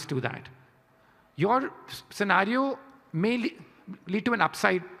scenarios to that. Your scenario may lead to an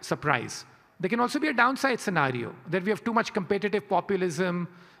upside surprise. There can also be a downside scenario, that we have too much competitive populism,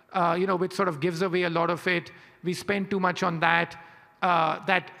 which sort of gives away a lot of it. We spend too much on that.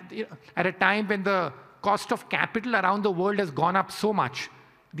 At a time when the cost of capital around the world has gone up so much,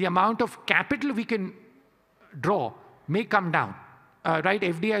 the amount of capital we can draw may come down. Right?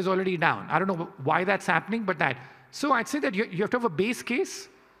 FDI is already down. I don't know why that's happening, but that. So I'd say that you have to have a base case,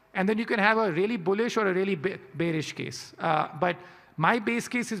 and then you can have a really bullish or a really bearish case. But my base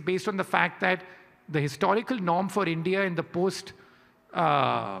case is based on the fact that the historical norm for India in the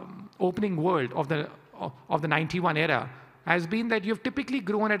post-opening world of the 91 era has been that you've typically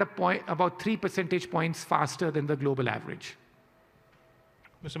grown at a point about 3 percentage points faster than the global average.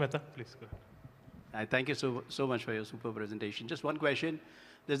 Mr. Mehta, please go ahead. Thank you so much for your super presentation. Just one question.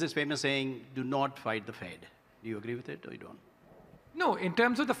 There's this famous saying, do not fight the Fed. Do you agree with it or you don't? No, in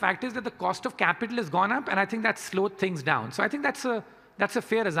terms of the fact is that the cost of capital has gone up, and I think that's slowed things down. So I think that's a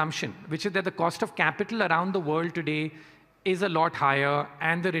fair assumption, which is that the cost of capital around the world today is a lot higher,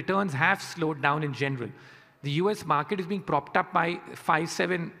 and the returns have slowed down in general. The US market is being propped up by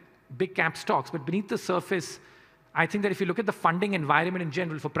 5-7 big cap stocks, but beneath the surface, I think that if you look at the funding environment in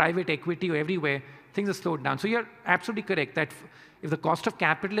general for private equity or everywhere, things have slowed down. So you're absolutely correct that if the cost of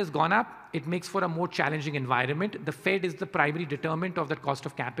capital has gone up, it makes for a more challenging environment. The Fed is the primary determinant of that cost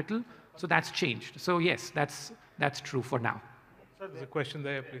of capital, so that's changed. So yes, that's true for now. Sir, there's a question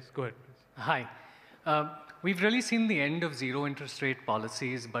there, please. Go ahead, please. Hi. We've really seen the end of zero interest rate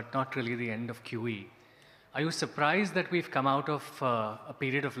policies, but not really the end of QE. Are you surprised that we've come out of a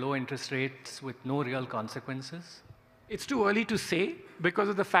period of low interest rates with no real consequences? It's too early to say because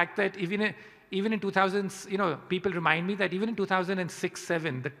of the fact that even in 2000, people remind me that even in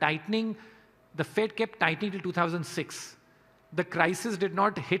 2006-07, the Fed kept tightening till 2006. The crisis did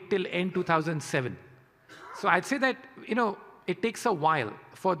not hit till end 2007. So I'd say that, it takes a while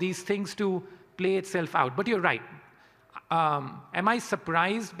for these things to play itself out. But you're right. Am I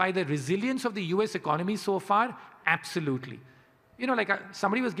surprised by the resilience of the US economy so far? Absolutely.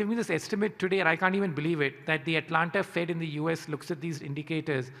 Somebody was giving me this estimate today, and I can't even believe it, that the Atlanta Fed in the US looks at these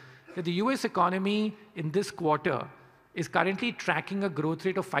indicators, that the US economy in this quarter is currently tracking a growth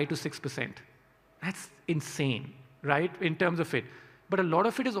rate of 5 to 6%. That's insane, right, in terms of it. But a lot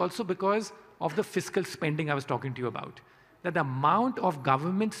of it is also because of the fiscal spending I was talking to you about. That the amount of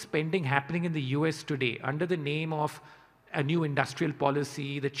government spending happening in the US today under the name of a new industrial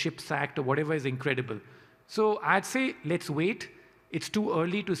policy, the CHIPS Act, or whatever is incredible. So I'd say let's wait. It's too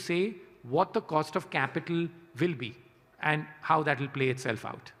early to say what the cost of capital will be and how that will play itself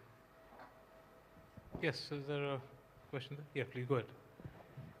out. Yes, is there a question there? Yeah, please go ahead.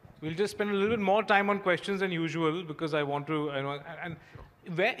 We'll just spend a little bit more time on questions than usual because I want to, and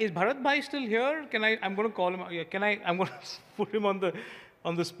where is Bharat Bhai still here? I'm going to call him, I'm going to put him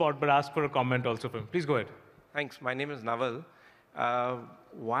on the spot, but ask for a comment also from him. Please go ahead. Thanks. My name is Naval.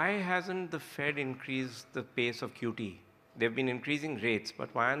 Why hasn't the Fed increased the pace of QT? They've been increasing rates, but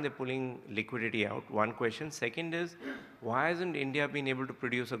why aren't they pulling liquidity out? One question. Second is, why hasn't India been able to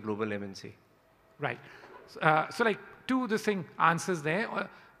produce a global MNC? Right. So two distinct answers there.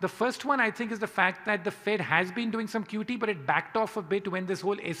 The first one, I think, is the fact that the Fed has been doing some QT, but it backed off a bit when this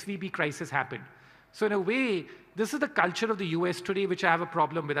whole SVB crisis happened. So in a way, this is the culture of the US today, which I have a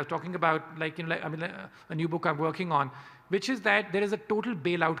problem with. I'm talking about, a new book I'm working on, which is that there is a total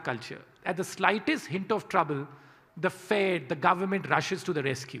bailout culture. At the slightest hint of trouble, the Fed, the government rushes to the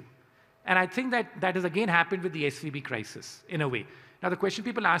rescue. And I think that that has again happened with the SVB crisis, in a way. Now, the question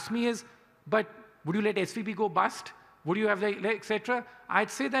people ask me is, but would you let SVB go bust? Would you have, et cetera? I'd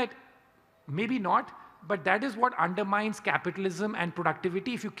say that maybe not, but that is what undermines capitalism and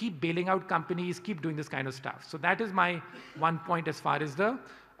productivity if you keep bailing out companies, keep doing this kind of stuff. So that is my one point as far as the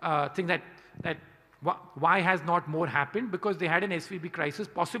thing that why has not more happened? Because they had an SVB crisis,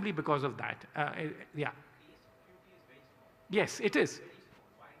 possibly because of that. Yeah. Yes, it is.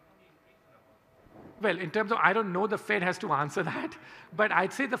 Well, in terms of, I don't know, the Fed has to answer that. But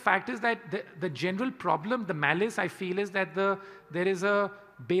I'd say the fact is that the general problem, the malice, I feel, is that there is a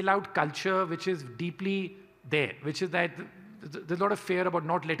bailout culture which is deeply there, which is that there's a lot of fear about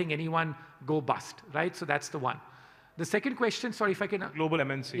not letting anyone go bust, right? So that's the one. The second question, sorry if I can... Global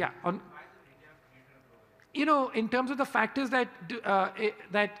MNC. Yeah. In terms of the factors that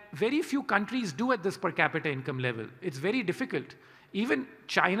very few countries do at this per capita income level. It's very difficult. Even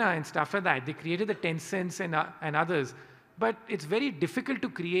China and stuff like that, they created the Tencents and others. But it's very difficult to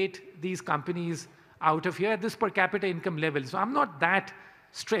create these companies out of here at this per capita income level. So I'm not that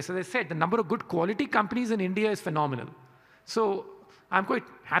stressed. As I said, the number of good quality companies in India is phenomenal. So I'm quite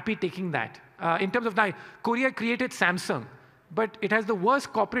happy taking that. In terms of now, Korea created Samsung, but it has the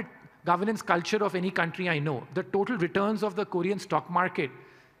worst corporate governance culture of any country I know. The total returns of the Korean stock market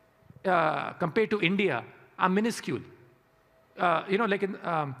compared to India are minuscule.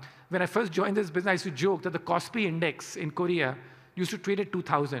 When I first joined this business, I used to joke that the Kospi index in Korea used to trade at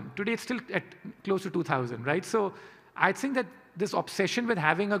 2,000. Today, it's still at close to 2,000, right? So I think that this obsession with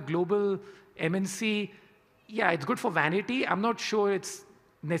having a global MNC, yeah, it's good for vanity. I'm not sure it's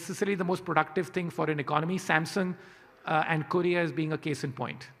necessarily the most productive thing for an economy. Samsung and Korea as being a case in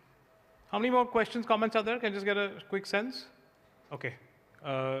point. How many more questions, comments are there? Can I just get a quick sense? Okay.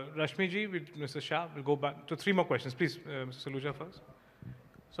 Rashmi ji, with Mr. Shah, we'll go back to 3 more questions. Please, Mr. Saluja first.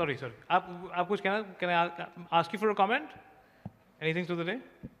 Sorry. Can I ask you for a comment? Anything through the day?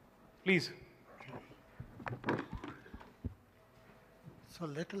 Please. So,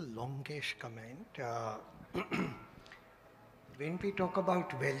 little longish comment. When we talk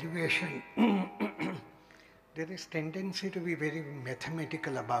about valuation, there is tendency to be very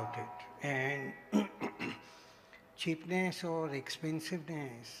mathematical about it. And cheapness or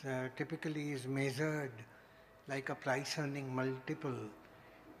expensiveness typically is measured like a price-earning multiple,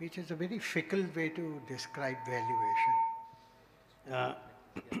 which is a very fickle way to describe valuation.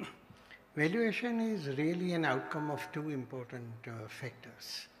 Valuation is really an outcome of 2 important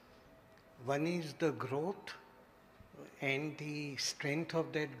factors. One is the growth and the strength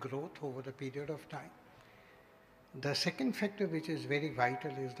of that growth over a period of time. The second factor, which is very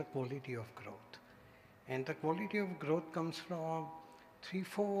vital, is the quality of growth. And the quality of growth comes from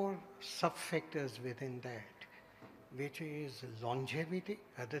 3-4 sub-factors within that, which is longevity,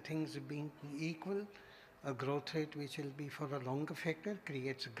 other things being equal, a growth rate which will be for a longer factor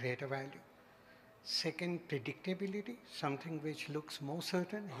creates greater value. Second, predictability, something which looks more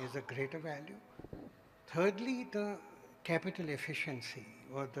certain has a greater value. Thirdly, the capital efficiency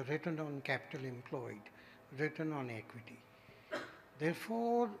or the return on capital employed, return on equity.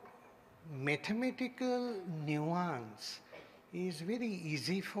 Therefore, mathematical nuance is very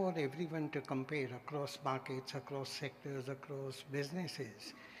easy for everyone to compare across markets, across sectors, across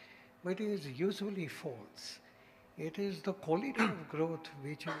businesses, but it is usually false. It is the quality of growth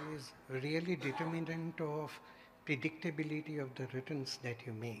which is really determinant of predictability of the returns that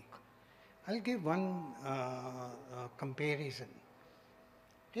you make. I'll give one comparison.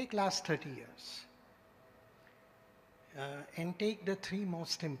 Take last 30 years. And take the 3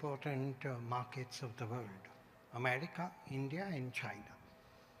 most important markets of the world, America, India, and China.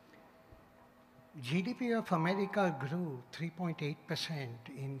 GDP of America grew 3.8%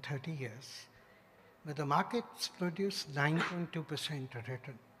 in 30 years, but the markets produced 9.2%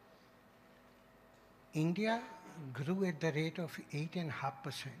 return. India grew at the rate of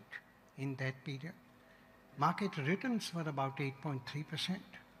 8.5% in that period. Market returns were about 8.3%,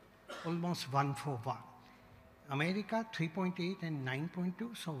 almost 1 for 1. America 3.8 and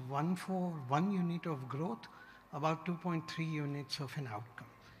 9.2, so 1 for 1 unit of growth, about 2.3 units of an outcome.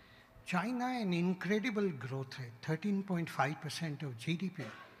 China, an incredible growth rate, 13.5% of GDP,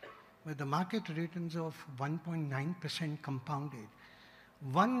 with the market returns of 1.9% compounded,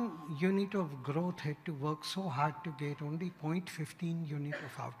 1 unit of growth had to work so hard to get only 0.15 unit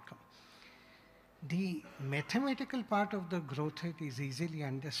of outcome. The mathematical part of the growth rate is easily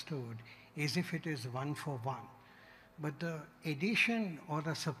understood as if it is 1 for 1. But the addition or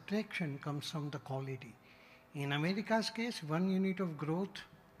the subtraction comes from the quality. In America's case, 1 unit of growth,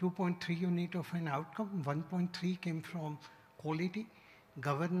 2.3 unit of an outcome, 1.3 came from quality,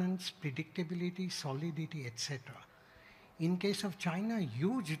 governance, predictability, solidity, etc. In case of China,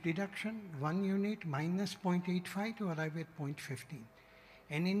 huge deduction, 1 unit minus 0.85 to arrive at 0.15.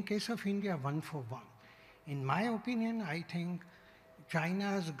 And in case of India, 1 for 1. In my opinion, I think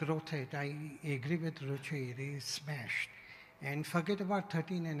China's growth rate, I agree with Ruchir, is smashed. And forget about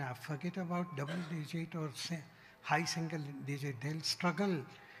 13.5, forget about double digit or high single digit. They'll struggle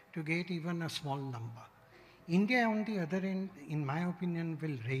to get even a small number. India, on the other end, in my opinion,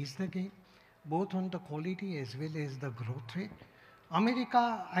 will raise the game, both on the quality as well as the growth rate.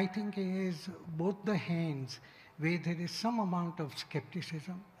 America, I think, is both the hands where there is some amount of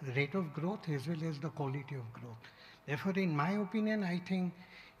skepticism, rate of growth as well as the quality of growth. Therefore, in my opinion, I think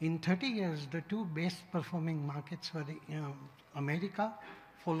in 30 years, the 2 best performing markets were America,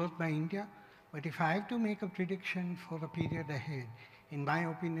 followed by India. But if I have to make a prediction for a period ahead, in my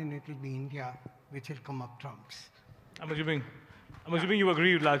opinion, it will be India, which will come up trumps. I'm assuming you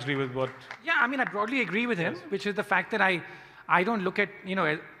agree largely with what... Yeah, I mean, I broadly agree with him, which is the fact that I don't look at,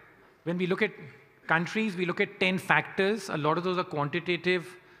 when we look at countries, we look at 10 factors. A lot of those are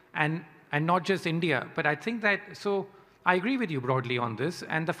quantitative and not just India. But I think that, so I agree with you broadly on this.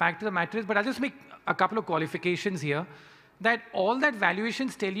 And the fact of the matter is, but I'll just make a couple of qualifications here, that all that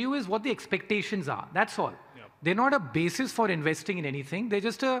valuations tell you is what the expectations are. That's all. Yeah. They're not a basis for investing in anything. They're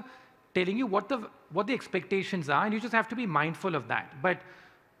just telling you what the expectations are, and you just have to be mindful of that. But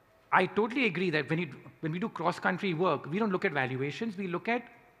I totally agree that when we do cross-country work, we don't look at valuations, we look at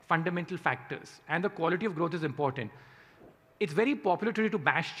fundamental factors, and the quality of growth is important. It's very popular today to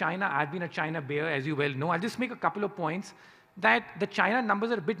bash China. I've been a China bear, as you well know. I'll just make a couple of points that the China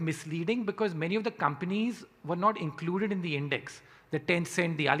numbers are a bit misleading because many of the companies were not included in the index. The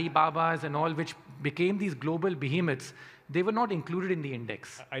Tencent, the Alibabas and all, which became these global behemoths, they were not included in the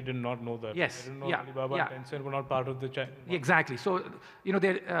index. I did not know that. Yes. I didn't know Alibaba and Tencent were not part of the China. Exactly. So,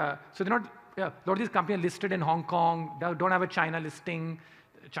 they're not, a lot of these companies are listed in Hong Kong, don't have a China listing.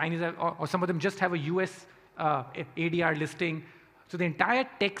 Chinese have, or some of them just have a US ADR listing. So the entire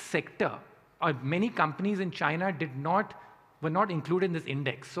tech sector, many companies in China were not included in this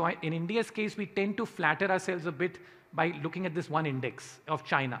index. So in India's case, we tend to flatter ourselves a bit by looking at this one index of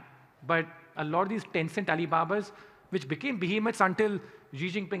China. But a lot of these Tencent Alibabas, which became behemoths until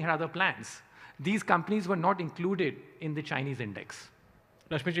Xi Jinping had other plans, these companies were not included in the Chinese index.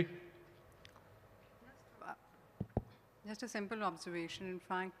 Rashmiji? Just a simple observation. In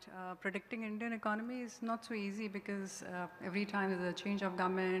fact, predicting Indian economy is not so easy because every time there's a change of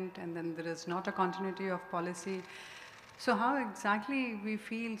government and then there is not a continuity of policy. So how exactly we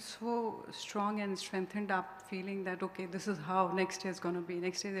feel so strong and strengthened up, feeling that, okay, this is how next year is going to be,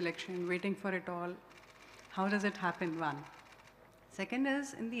 next year's election, waiting for it all. How does it happen, one? Second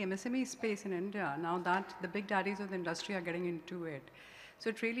is, in the MSME space in India, now that the big daddies of the industry are getting into it. So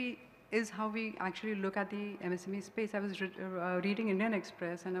it really is how we actually look at the MSME space. I was reading Indian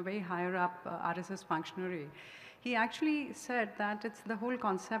Express, and a very higher up RSS functionary, he actually said that it's the whole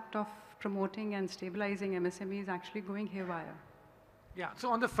concept of promoting and stabilizing MSMEs actually going haywire. Yeah, so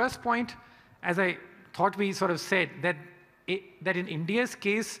on the first point, as I thought we sort of said, that in India's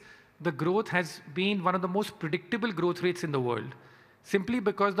case, the growth has been one of the most predictable growth rates in the world, simply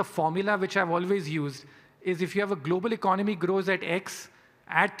because the formula which I've always used is if you have a global economy grows at X,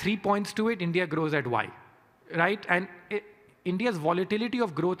 add 3 points to it, India grows at Y, right? And India's volatility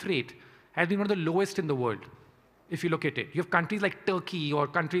of growth rate has been one of the lowest in the world, if you look at it. You have countries like Turkey or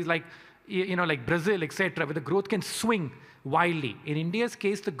countries like, like Brazil, etc., where the growth can swing wildly. In India's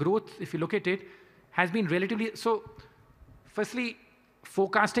case, the growth, if you look at it, has been relatively, so firstly,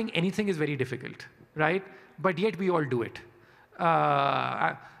 forecasting anything is very difficult, right? But yet we all do it.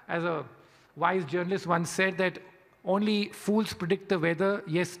 As a wise journalist once said that only fools predict the weather,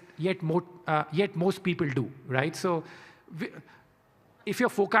 yes, yet most people do, right? So if you're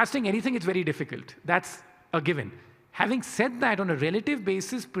forecasting anything, it's very difficult. That's a given. Having said that, on a relative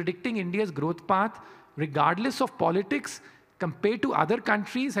basis, predicting India's growth path, regardless of politics, compared to other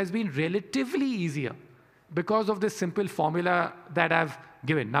countries, has been relatively easier because of this simple formula that I've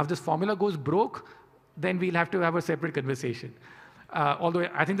given. Now, if this formula goes broke, then we'll have to have a separate conversation. Although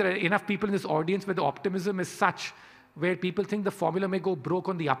I think there are enough people in this audience where the optimism is such where people think the formula may go broke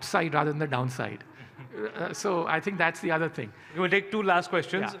on the upside rather than the downside. So I think that's the other thing. We will take two last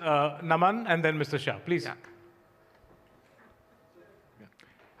questions. Naman and then Mr. Shah, please.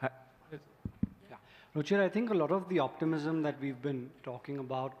 Ruchir, I think a lot of the optimism that we've been talking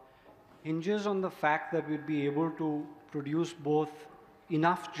about hinges on the fact that we'd be able to produce both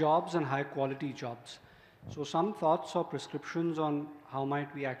enough jobs and high quality jobs. So some thoughts or prescriptions on how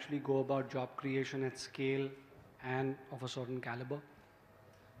might we actually go about job creation at scale and of a certain caliber?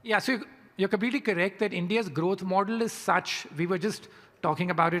 Yeah, so you're completely correct that India's growth model is such, we were just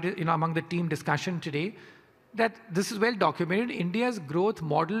talking about it among the team discussion today, that this is well documented. India's growth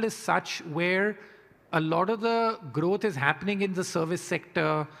model is such where a lot of the growth is happening in the service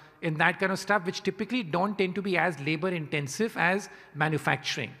sector, in that kind of stuff, which typically don't tend to be as labor intensive as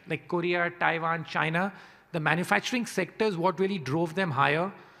manufacturing. Like Korea, Taiwan, China, the manufacturing sector is what really drove them higher.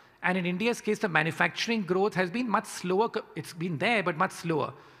 And in India's case, the manufacturing growth has been much slower. It's been there, but much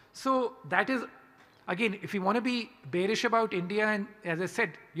slower. So that is, again, if you want to be bearish about India, and as I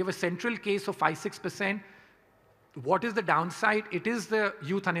said, you have a central case of 5-6%. What is the downside? It is the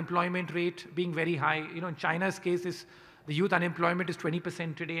youth unemployment rate being very high. In China's case, the youth unemployment is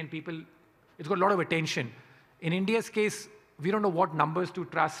 20% today, and it's got a lot of attention. In India's case, we don't know what numbers to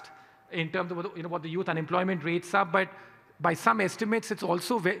trust in terms of what the youth unemployment rates are, but by some estimates, it's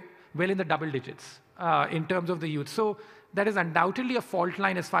also well in the double digits in terms of the youth. So that is undoubtedly a fault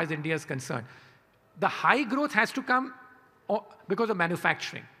line as far as India is concerned. The high growth has to come because of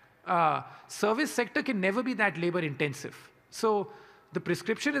manufacturing. Service sector can never be that labor intensive. So the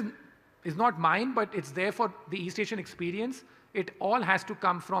prescription is not mine, but it's there for the East Asian experience. It all has to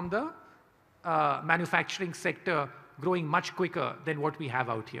come from the manufacturing sector growing much quicker than what we have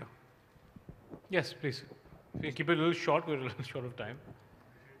out here. Yes, please. We'll keep it a little short. We're a little short of time.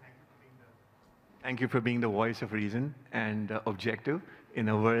 Thank you for being the voice of reason and objective in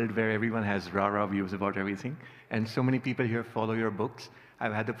a world where everyone has rah-rah views about everything. And so many people here follow your books.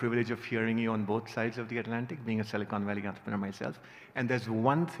 I've had the privilege of hearing you on both sides of the Atlantic, being a Silicon Valley entrepreneur myself. And there's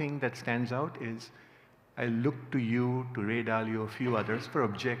one thing that stands out is I look to you, to Ray Dalio, a few others, for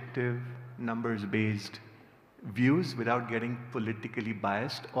objective, numbers-based views without getting politically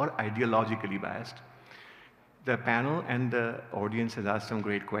biased or ideologically biased. The panel and the audience has asked some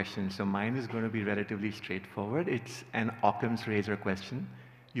great questions, so mine is going to be relatively straightforward. It's an Occam's razor question.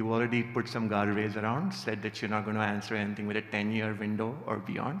 You already put some guardrails around, said that you're not going to answer anything with a 10-year window or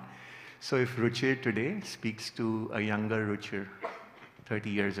beyond. So if Ruchir today speaks to a younger Ruchir 30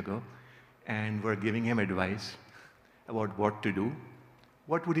 years ago, and we're giving him advice about what to do,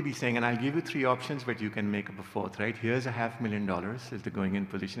 what would he be saying? And I'll give you 3 options, but you can make up a 4th, right? Here's $500,000 as the going-in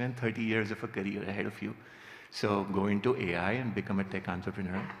position and 30 years of a career ahead of you. So go into AI and become a tech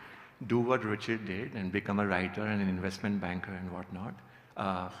entrepreneur. Do what Ruchir did and become a writer and an investment banker and whatnot.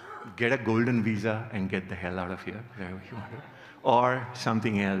 Get a golden visa and get the hell out of here, wherever you want to. Or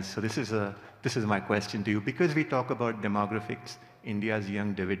something else. So this is my question to you. Because we talk about demographics, India's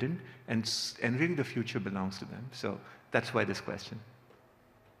young dividend, and really the future belongs to them. So that's why this question.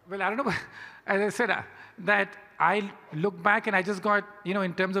 Well, I don't know, as I said, that I look back and I just got,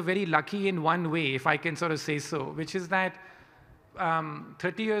 in terms of very lucky in one way, if I can sort of say so, which is that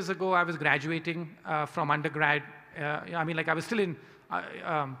 30 years ago, I was graduating from undergrad. I was still in,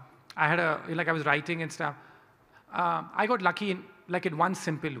 I was writing and stuff. I got lucky in one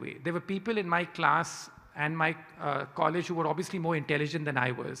simple way. There were people in my class and my college who were obviously more intelligent than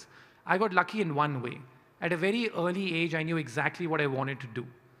I was. I got lucky in one way. At a very early age, I knew exactly what I wanted to do,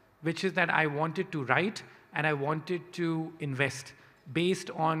 which is that I wanted to write and I wanted to invest based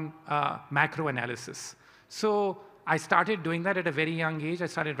on macro analysis. So I started doing that at a very young age. I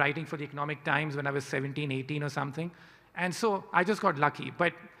started writing for the Economic Times when I was 17, 18 or something. And so I just got lucky.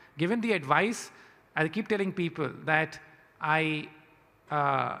 But given the advice, I keep telling people that I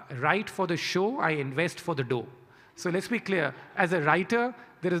write for the show, I invest for the dough. So let's be clear, as a writer,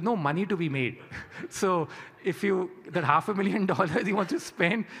 there is no money to be made. So if that $500,000 you want to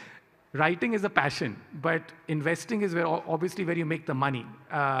spend, writing is a passion, but investing is obviously where you make the money.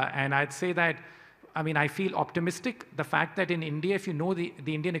 And I'd say that, I feel optimistic. The fact that in India, if you know the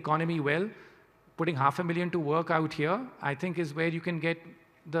Indian economy well, putting $500,000 to work out here, I think is where you can get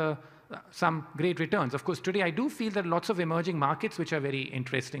some great returns. Of course, today I do feel that lots of emerging markets which are very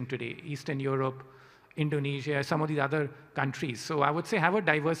interesting today, Eastern Europe, Indonesia, some of these other countries. So I would say have a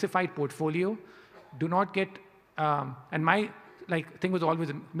diversified portfolio. Do not get, and my thing was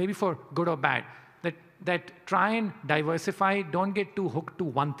always, maybe for good or bad, that try and diversify, don't get too hooked to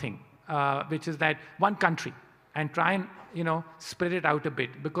one thing, which is that one country, and try and spread it out a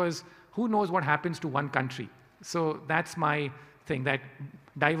bit, because who knows what happens to one country. So that's my thing, that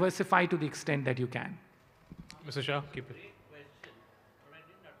diversify to the extent that you can. Mr. Shah, keep it.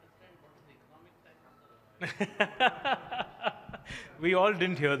 We all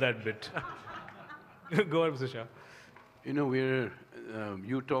didn't hear that bit. Go ahead, Mr. Shah. You know,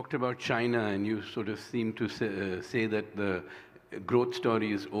 you talked about China, and you sort of seem to say that the growth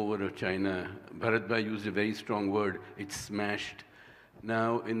story is over of China. Bharat Bhai used a very strong word, it's smashed.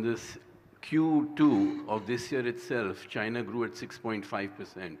 Now, in this Q2 of this year itself, China grew at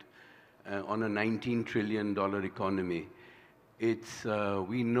 6.5% on a $19 trillion economy.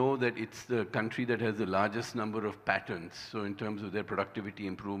 We know that it's the country that has the largest number of patents. So in terms of their productivity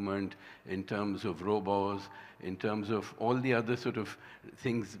improvement, in terms of robots, in terms of all the other sort of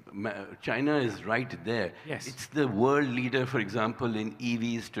things, China is right there. Yes. It's the world leader, for example, in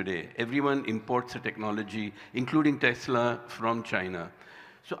EVs today. Everyone imports the technology, including Tesla, from China.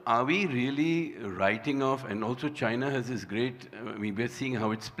 So are we really writing off? And also China has this great, we're seeing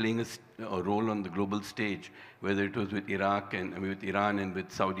how it's playing a role on the global stage, whether it was with Iraq and with Iran and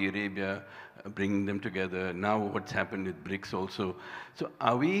with Saudi Arabia, bringing them together. Now what's happened with BRICS also. So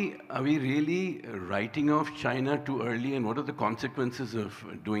are we really writing off China too early, and what are the consequences of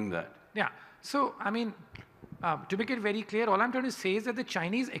doing that? Yeah, so I mean, to make it very clear, all I'm trying to say is that the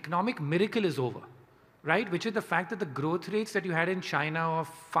Chinese economic miracle is over. Right, which is the fact that the growth rates that you had in China of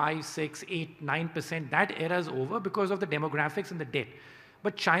 5, 6, 8, 9%, that era is over because of the demographics and the debt.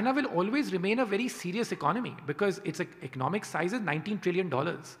 But China will always remain a very serious economy because its economic size is $19 trillion.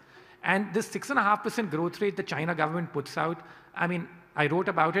 And this 6.5% growth rate the China government puts out, I mean, I wrote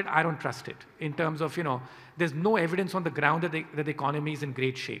about it, I don't trust it in terms of, there's no evidence on the ground that the economy is in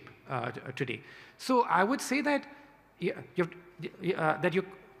great shape today. So I would say that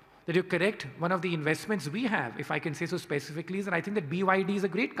that you correct. One of the investments we have, if I can say so specifically, is that I think that BYD is a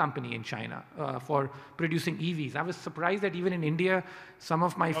great company in China for producing EVs. I was surprised that even in India, some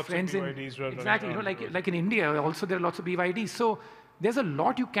of my friends exactly, like in India, also there are lots of BYDs. So there's a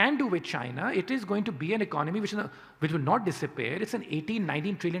lot you can do with China. It is going to be an economy which will not disappear. It's an $18,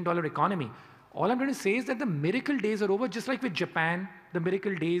 $19 trillion economy. All I'm trying to say is that the miracle days are over, just like with Japan. The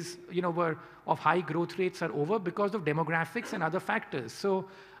miracle days, of high growth rates are over because of demographics and other factors. So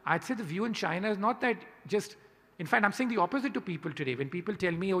I'd say the view in China is not that in fact, I'm saying the opposite to people today. When people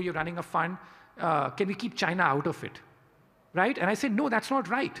tell me, oh, you're running a fund, can we keep China out of it? Right? And I say, no, that's not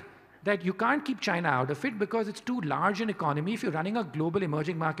right. That you can't keep China out of it because it's too large an economy. If you're running a global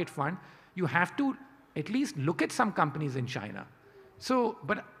emerging market fund, you have to at least look at some companies in China. So,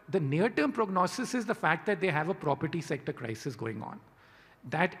 but the near-term prognosis is the fact that they have a property sector crisis going on.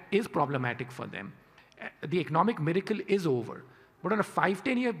 That is problematic for them. The economic miracle is over. But on a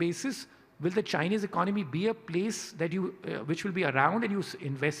 5-10-year basis, will the Chinese economy be a place that which will be around and you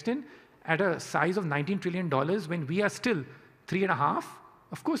invest in at a size of $19 trillion when we are still 3.5?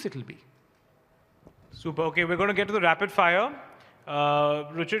 Of course it will be. Super. Okay, we're going to get to the rapid fire.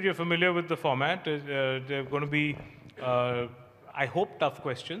 Ruchir, you're familiar with the format. They're going to be, I hope, tough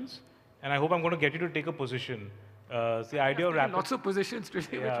questions. And I hope I'm going to get you to take a position. The idea of rapid... Lots of positions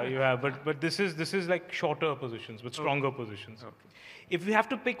today. Yeah, you have. But this is like shorter positions, but stronger positions. Okay. If you have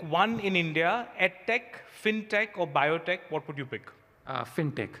to pick one in India, EdTech, FinTech, or Biotech, what would you pick?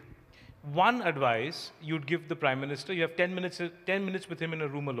 FinTech. One advice you'd give the Prime Minister. You have 10 minutes with him in a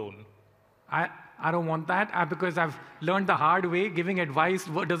room alone. I don't want that because I've learned the hard way. Giving advice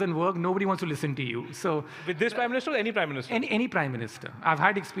doesn't work. Nobody wants to listen to you. So with this Prime Minister or any Prime Minister? Any Prime Minister. I've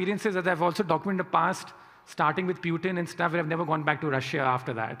had experiences that I've also documented in the past, starting with Putin and stuff, where I've never gone back to Russia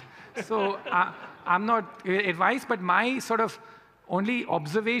after that. So I'm not advice, but my sort of only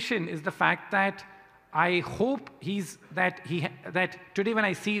observation is the fact that I hope that today when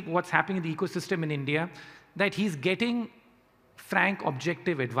I see what's happening in the ecosystem in India, that he's getting frank,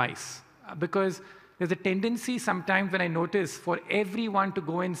 objective advice. Because there's a tendency sometimes when I notice for everyone to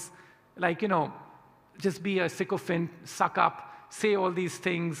go and, just be a sycophant, suck up, say all these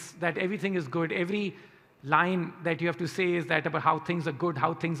things, that everything is good. Every line that you have to say is that about how things are good,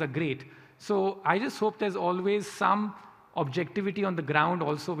 how things are great. So I just hope there's always some objectivity on the ground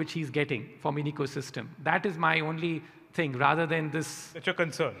also which he's getting from an ecosystem. That is my only thing, rather than this. That's your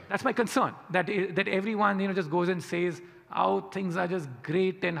concern. That's my concern, that everyone just goes and says how things are just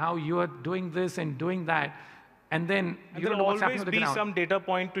great and how you are doing this and doing that. And then you don't know what's happening on the ground. There'll always be some data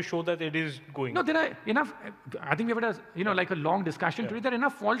point to show that it is going. No, there are enough. I think we've had a long discussion today. There are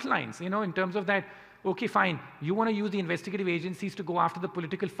enough fault lines, in terms of that. Okay, fine. You want to use the investigative agencies to go after the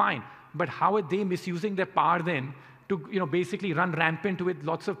political, fine. But how are they misusing their power then to, basically run rampant with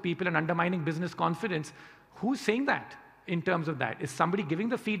lots of people and undermining business confidence? Who's saying that in terms of that? Is somebody giving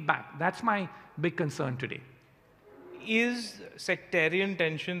the feedback? That's my big concern today. is sectarian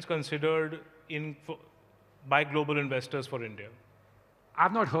tensions considered by global investors for India?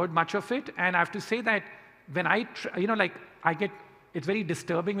 I've not heard much of it, and I have to say that when it's very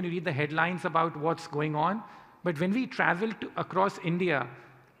disturbing when you read the headlines about what's going on, but when we travel across India,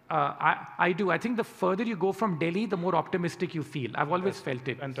 I think the further you go from Delhi, the more optimistic you feel. I've always felt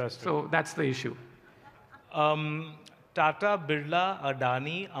it. Fantastic. So that's the issue. Tata, Birla,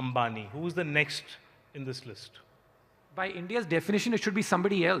 Adani, Ambani. Who's the next in this list? By India's definition, it should be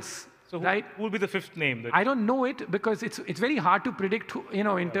somebody else. So right? Who will be the fifth name? I don't know it because it's very hard to predict,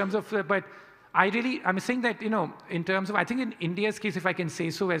 in terms of, but I'm saying that, in terms of, I think in India's case, if I can say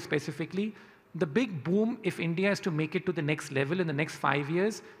so as specifically, the big boom, if India is to make it to the next level in the next 5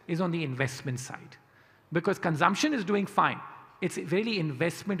 years, is on the investment side. Because consumption is doing fine. It's really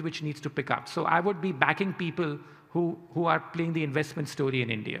investment which needs to pick up. So I would be backing people who are playing the investment story in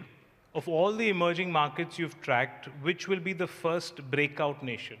India. Of all the emerging markets you've tracked, which will be the first breakout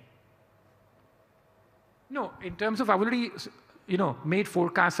nation? No, in terms of, I've already, made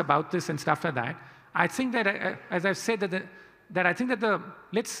forecasts about this and stuff like that. I think that, as I've said,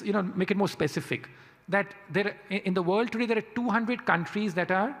 let's, make it more specific. That in the world today, there are 200 countries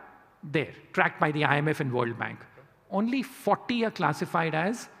that are there, tracked by the IMF and World Bank. Only 40 are classified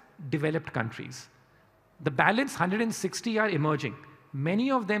as developed countries. The balance, 160, are emerging.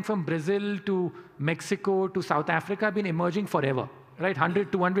 Many of them, from Brazil to Mexico to South Africa, have been emerging forever. Right,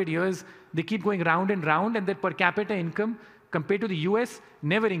 100, 200 years, they keep going round and round, and their per capita income, compared to the US,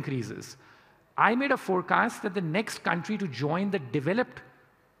 never increases. I made a forecast that the next country to join the developed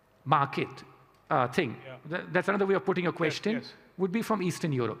market that's another way of putting a question, would be from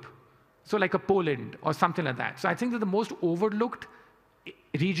Eastern Europe. So like a Poland or something like that. So I think that the most overlooked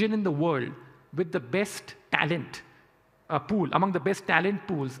region in the world with the best talent pool, among the best talent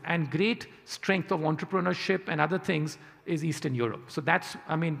pools and great strength of entrepreneurship and other things, is Eastern Europe. So that's,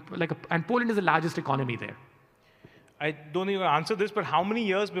 and Poland is the largest economy there. I don't even answer this, but how many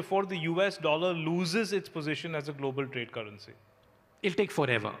years before the US dollar loses its position as a global trade currency? It'll take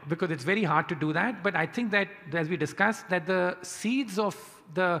forever because it's very hard to do that. But I think that, as we discussed, that the seeds of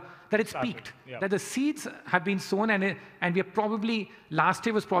that it's peaked, that the seeds have been sown, and we are probably, last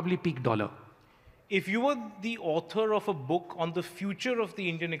year was probably peak dollar. If you were the author of a book on the future of the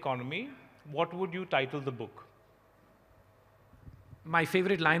Indian economy, what would you title the book? My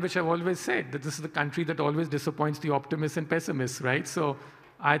favorite line, which I've always said, that this is the country that always disappoints the optimists and pessimists, right? So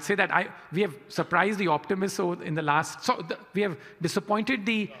I'd say that we have surprised the optimists in the last, we have disappointed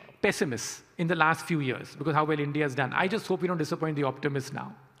the pessimists in the last few years because how well India has done. I just hope we don't disappoint the optimists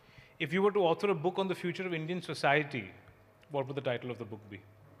now. If you were to author a book on the future of Indian society, what would the title of the book be?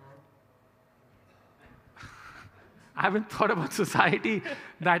 I haven't thought about society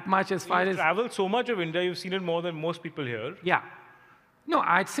that much as far as... You've traveled so much of India, you've seen it more than most people here. Yeah. No,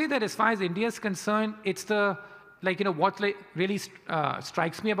 I'd say that as far as India is concerned, it's the, what really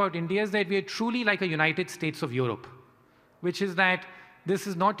strikes me about India is that we are truly like a United States of Europe, which is that this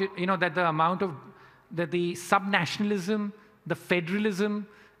is not, that the amount of, that the subnationalism, the federalism,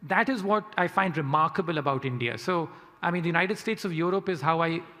 that is what I find remarkable about India. So, the United States of Europe is how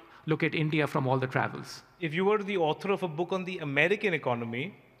I look at India from all the travels. If you were the author of a book on the American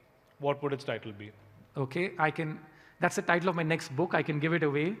economy, what would its title be? Okay, that's the title of my next book. I can give it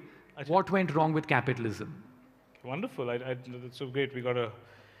away. What went wrong with capitalism? Wonderful. That's so great. We got a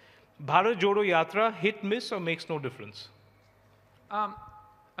Bharat Jodo Yatra, hit, miss, or makes no difference?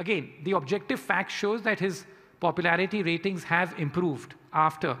 Again, the objective fact shows that his popularity ratings have improved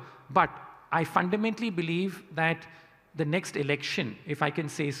after. But I fundamentally believe that the next election, if I can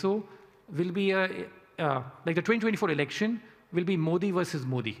say so, will be like the 2024 election will be Modi versus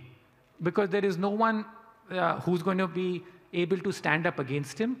Modi. Because there is no one who's going to be able to stand up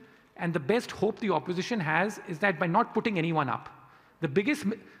against him. And the best hope the opposition has is that by not putting anyone up, the biggest,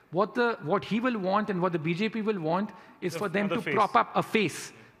 what he will want and what the BJP will want is for them to prop up a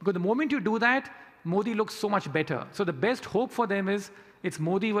face. Because the moment you do that, Modi looks so much better. So the best hope for them is it's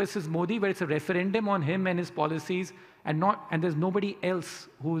Modi versus Modi, where it's a referendum on him and his policies, and there's nobody else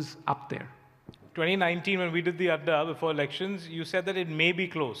who's up there. 2019, when we did the Adda before elections, you said that it may be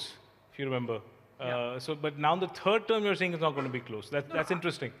close, if you remember. But now the third term you're saying is not going to be close. That's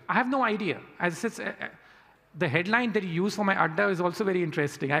interesting. I have no idea. As it's, the headline that you use for my Adda is also very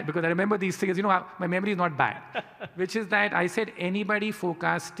interesting, because I remember these things. My memory is not bad, which is that I said anybody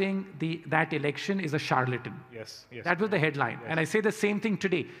forecasting that election is a charlatan. Yes. That was the headline. Yes. And I say the same thing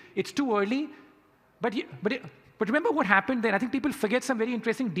today. It's too early, but remember what happened then? I think people forget some very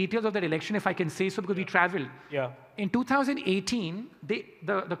interesting details of that election, if I can say so, because we traveled. Yeah. In 2018,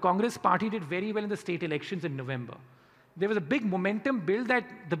 the Congress party did very well in the state elections in November. there was a big momentum build that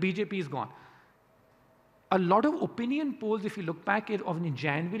the BJP is gone. A lot of opinion polls, if you look back in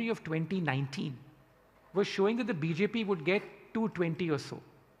January of 2019, were showing that the BJP would get 220 or so.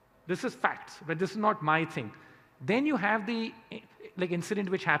 This is facts, but this is not my thing. Then you have the incident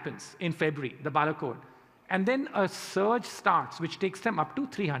which happens in February, the Balakot, and then a surge starts, which takes them up to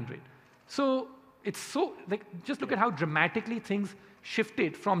 300. So it's so, just look at how dramatically things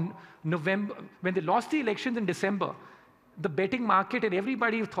shifted from November, when they lost the elections in December. The betting market and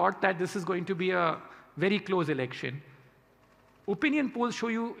everybody thought that this is going to be a very close election. Opinion polls show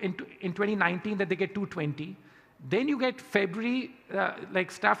you in 2019 that they get 220. Then you get February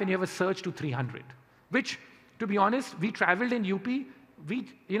stuff, and you have a surge to 300, which, to be honest, we traveled in UP,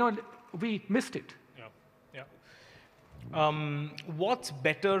 we missed it. What's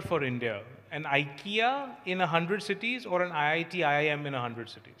better for India? An IKEA in 100 cities or an IIT IIM in 100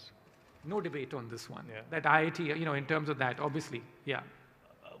 cities? No debate on this one. Yeah. That IIT, in terms of that, obviously, yeah.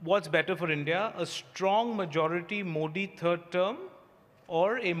 What's better for India? A strong majority Modi third term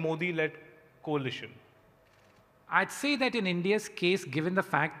or a Modi-led coalition? I'd say that in India's case, given the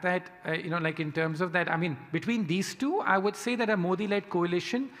fact that, in terms of that, between these two, I would say that a Modi-led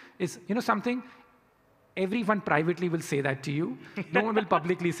coalition is, something, everyone privately will say that to you. No one will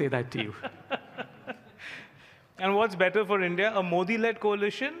publicly say that to you. And what's better for India, a Modi-led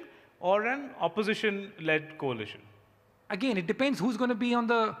coalition or an opposition-led coalition? Again, it depends who's going to be on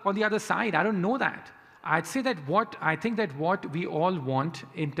the other side. I don't know that. I'd say that I think that what we all want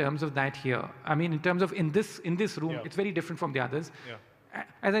in terms of that here, in terms of in this room, it's very different from the others. Yeah.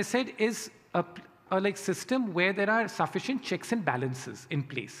 As I said, is a system where there are sufficient checks and balances in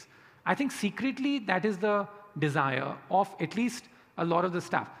place. I think secretly that is the desire of at least a lot of the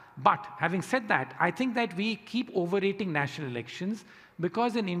stuff. But having said that, I think that we keep overrating national elections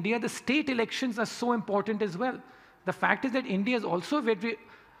because in India, the state elections are so important as well. The fact is that India is also very,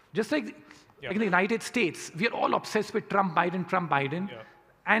 just like in the United States, we are all obsessed with Trump, Biden, Trump, Biden. Yeah.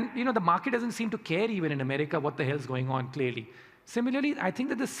 And the market doesn't seem to care even in America what the hell's going on clearly. Similarly, I think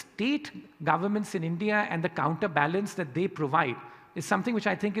that the state governments in India and the counterbalance that they provide is something which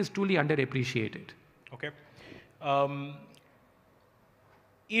I think is truly underappreciated. Okay.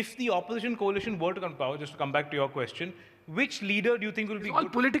 If the opposition coalition were to come to power, just to come back to your question, which leader do you think will be all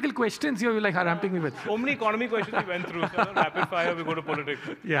good? Political questions you're ramping me with. So many economy questions we went through, so rapid fire, we go to politics.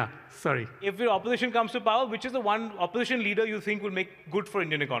 Yeah, sorry. If the opposition comes to power, which is the one opposition leader you think will make good for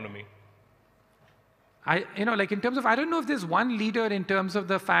Indian economy? In terms of, I don't know if there's one leader in terms of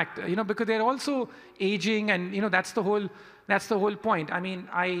the fact, because they're also aging and, that's the whole point.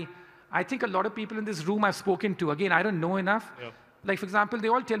 I think a lot of people in this room I've spoken to, again, I don't know enough. Yeah. For example, they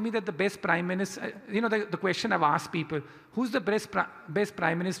all tell me that the best prime minister, the question I've asked people, who's the best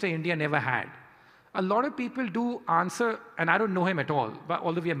prime minister India never had? A lot of people do answer, and I don't know him at all, but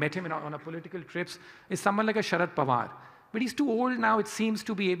although we have met him on our political trips, is someone like a Sharad Pawar. But he's too old now, it seems,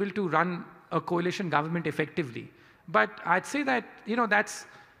 to be able to run a coalition government effectively. But I'd say that, that's,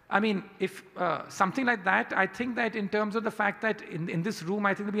 if something like that, I think that in terms of the fact that in this room,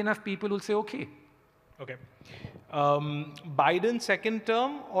 I think there'll be enough people who'll say, okay. Okay. Biden second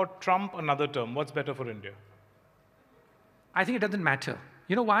term or Trump another term? What's better for India? I think it doesn't matter.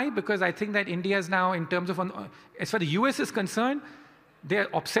 You know why? Because I think that India is now, in terms of, as far as the US is concerned, they're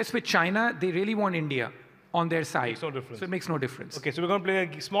obsessed with China. They really want India on their side. Makes no difference. So it makes no difference. Okay, so we're going to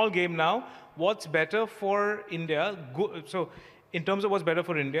play a small game now. What's better for India? Good, so in terms of what's better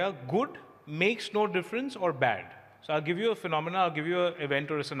for India, good, makes no difference, or bad? So I'll give you a phenomena, I'll give you an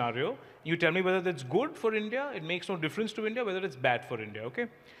event or a scenario. You tell me whether that's good for India, it makes no difference to India, whether it's bad for India, okay?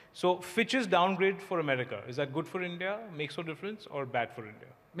 So Fitch's downgrade for America, is that good for India, makes no difference, or bad for India?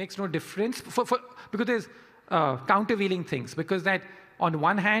 Makes no difference, because there's countervailing things. Because that, on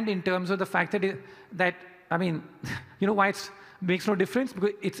one hand, in terms of the fact that you know why it makes no difference?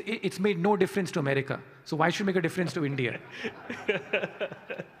 Because it's made no difference to America. So why should it make a difference to India?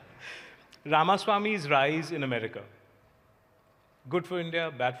 Ramaswamy's rise in America. Good for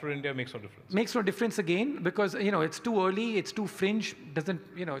India, bad for India, makes no difference. Makes no difference again, because it's too early, it's too fringe,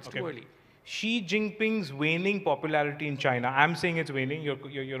 it's too early. Xi Jinping's waning popularity in China. I'm saying it's waning,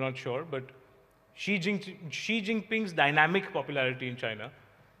 you're not sure, but Xi Jinping's dynamic popularity in China.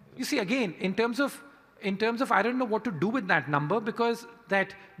 You see, again, in terms of I don't know what to do with that number, because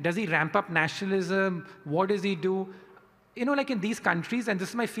does he ramp up nationalism? What does he do? In these countries, and this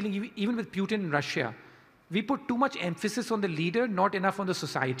is my feeling, even with Putin in Russia, we put too much emphasis on the leader, not enough on the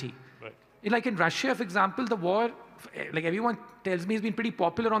society. Right. Like in Russia, for example, the war, everyone tells me, has been pretty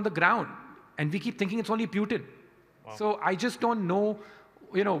popular on the ground, and we keep thinking it's only Putin. Wow. So I just don't know,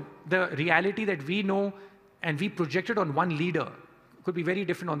 the reality that we know and we project it on one leader, could be very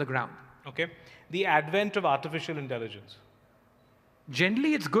different on the ground. Okay. The advent of artificial intelligence.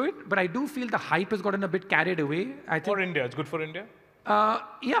 Generally, it's good, but I do feel the hype has gotten a bit carried away. I think, For India, it's good for India?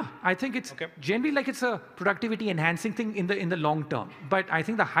 yeah, I think it's generally like it's a productivity enhancing thing in the long term. But I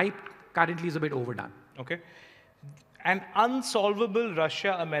think the hype currently is a bit overdone. Okay. An unsolvable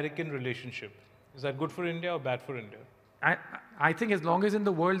Russia-American relationship. Is that good for India or bad for India? I think as long as in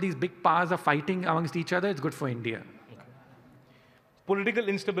the world these big powers are fighting amongst each other, it's good for India. Okay. Political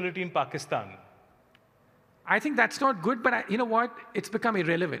instability in Pakistan. I think that's not good, but you know what? It's become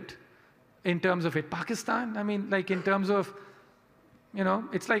irrelevant in terms of it. Pakistan, I mean, like in terms of, you know,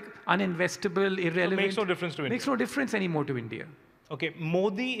 it's like uninvestable, irrelevant. It makes no difference to India. Makes no difference anymore to India. Okay,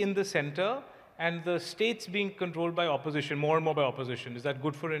 Modi in the center and the states being controlled by opposition, more and more by opposition. Is that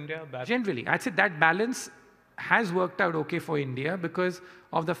good for India? Bad? Generally, I'd say that balance has worked out okay for India because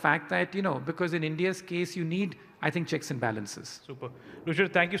of the fact that, you know, because in India's case, you need, I think, checks and balances. Super.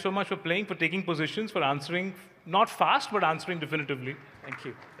 Ruchir, thank you so much for playing, for taking positions, for answering, not fast, but answering definitively. Thank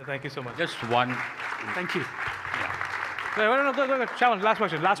you. Thank you so much. Just one. Thank you. No, go. Shaman, last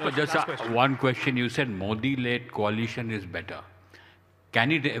question. One question. You said Modi-led coalition is better.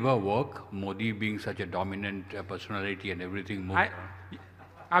 Can it ever work, Modi being such a dominant personality and everything more?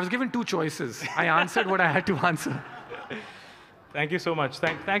 I was given two choices. I answered what I had to answer. Thank you so much.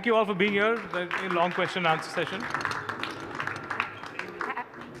 Thank you all for being here. A long question and answer session.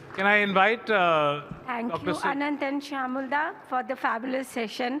 Can I invite Thank Dr. you, Anant and Shamulda, for the fabulous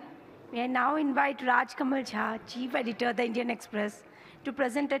session. May I now invite Raj Kamal Jha, Chief Editor, The Indian Express, to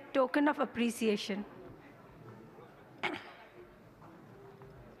present a token of appreciation.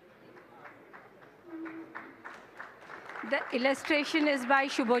 The illustration is by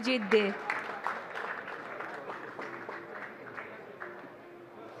Shubhojit De.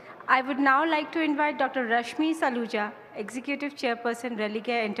 I would now like to invite Dr. Rashmi Saluja, Executive Chairperson,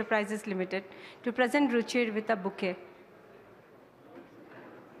 Religare Enterprises Limited, to present Ruchir with a bouquet.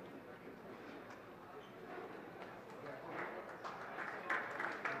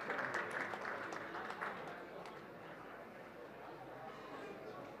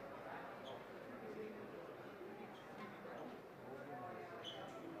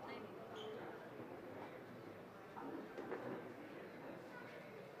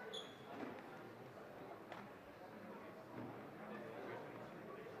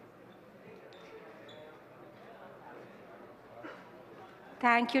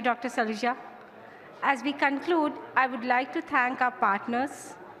 Thank you, Dr. Saluja. As we conclude, I would like to thank our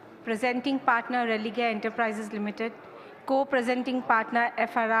partners, presenting partner Religare Enterprises Limited, co-presenting partner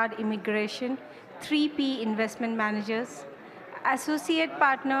FRR Immigration, 3P Investment Managers, associate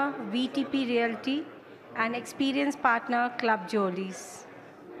partner VTP Realty, and experienced partner Club Jollies.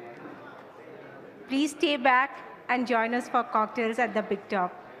 Please stay back and join us for cocktails at the Big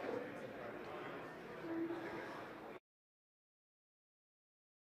Top.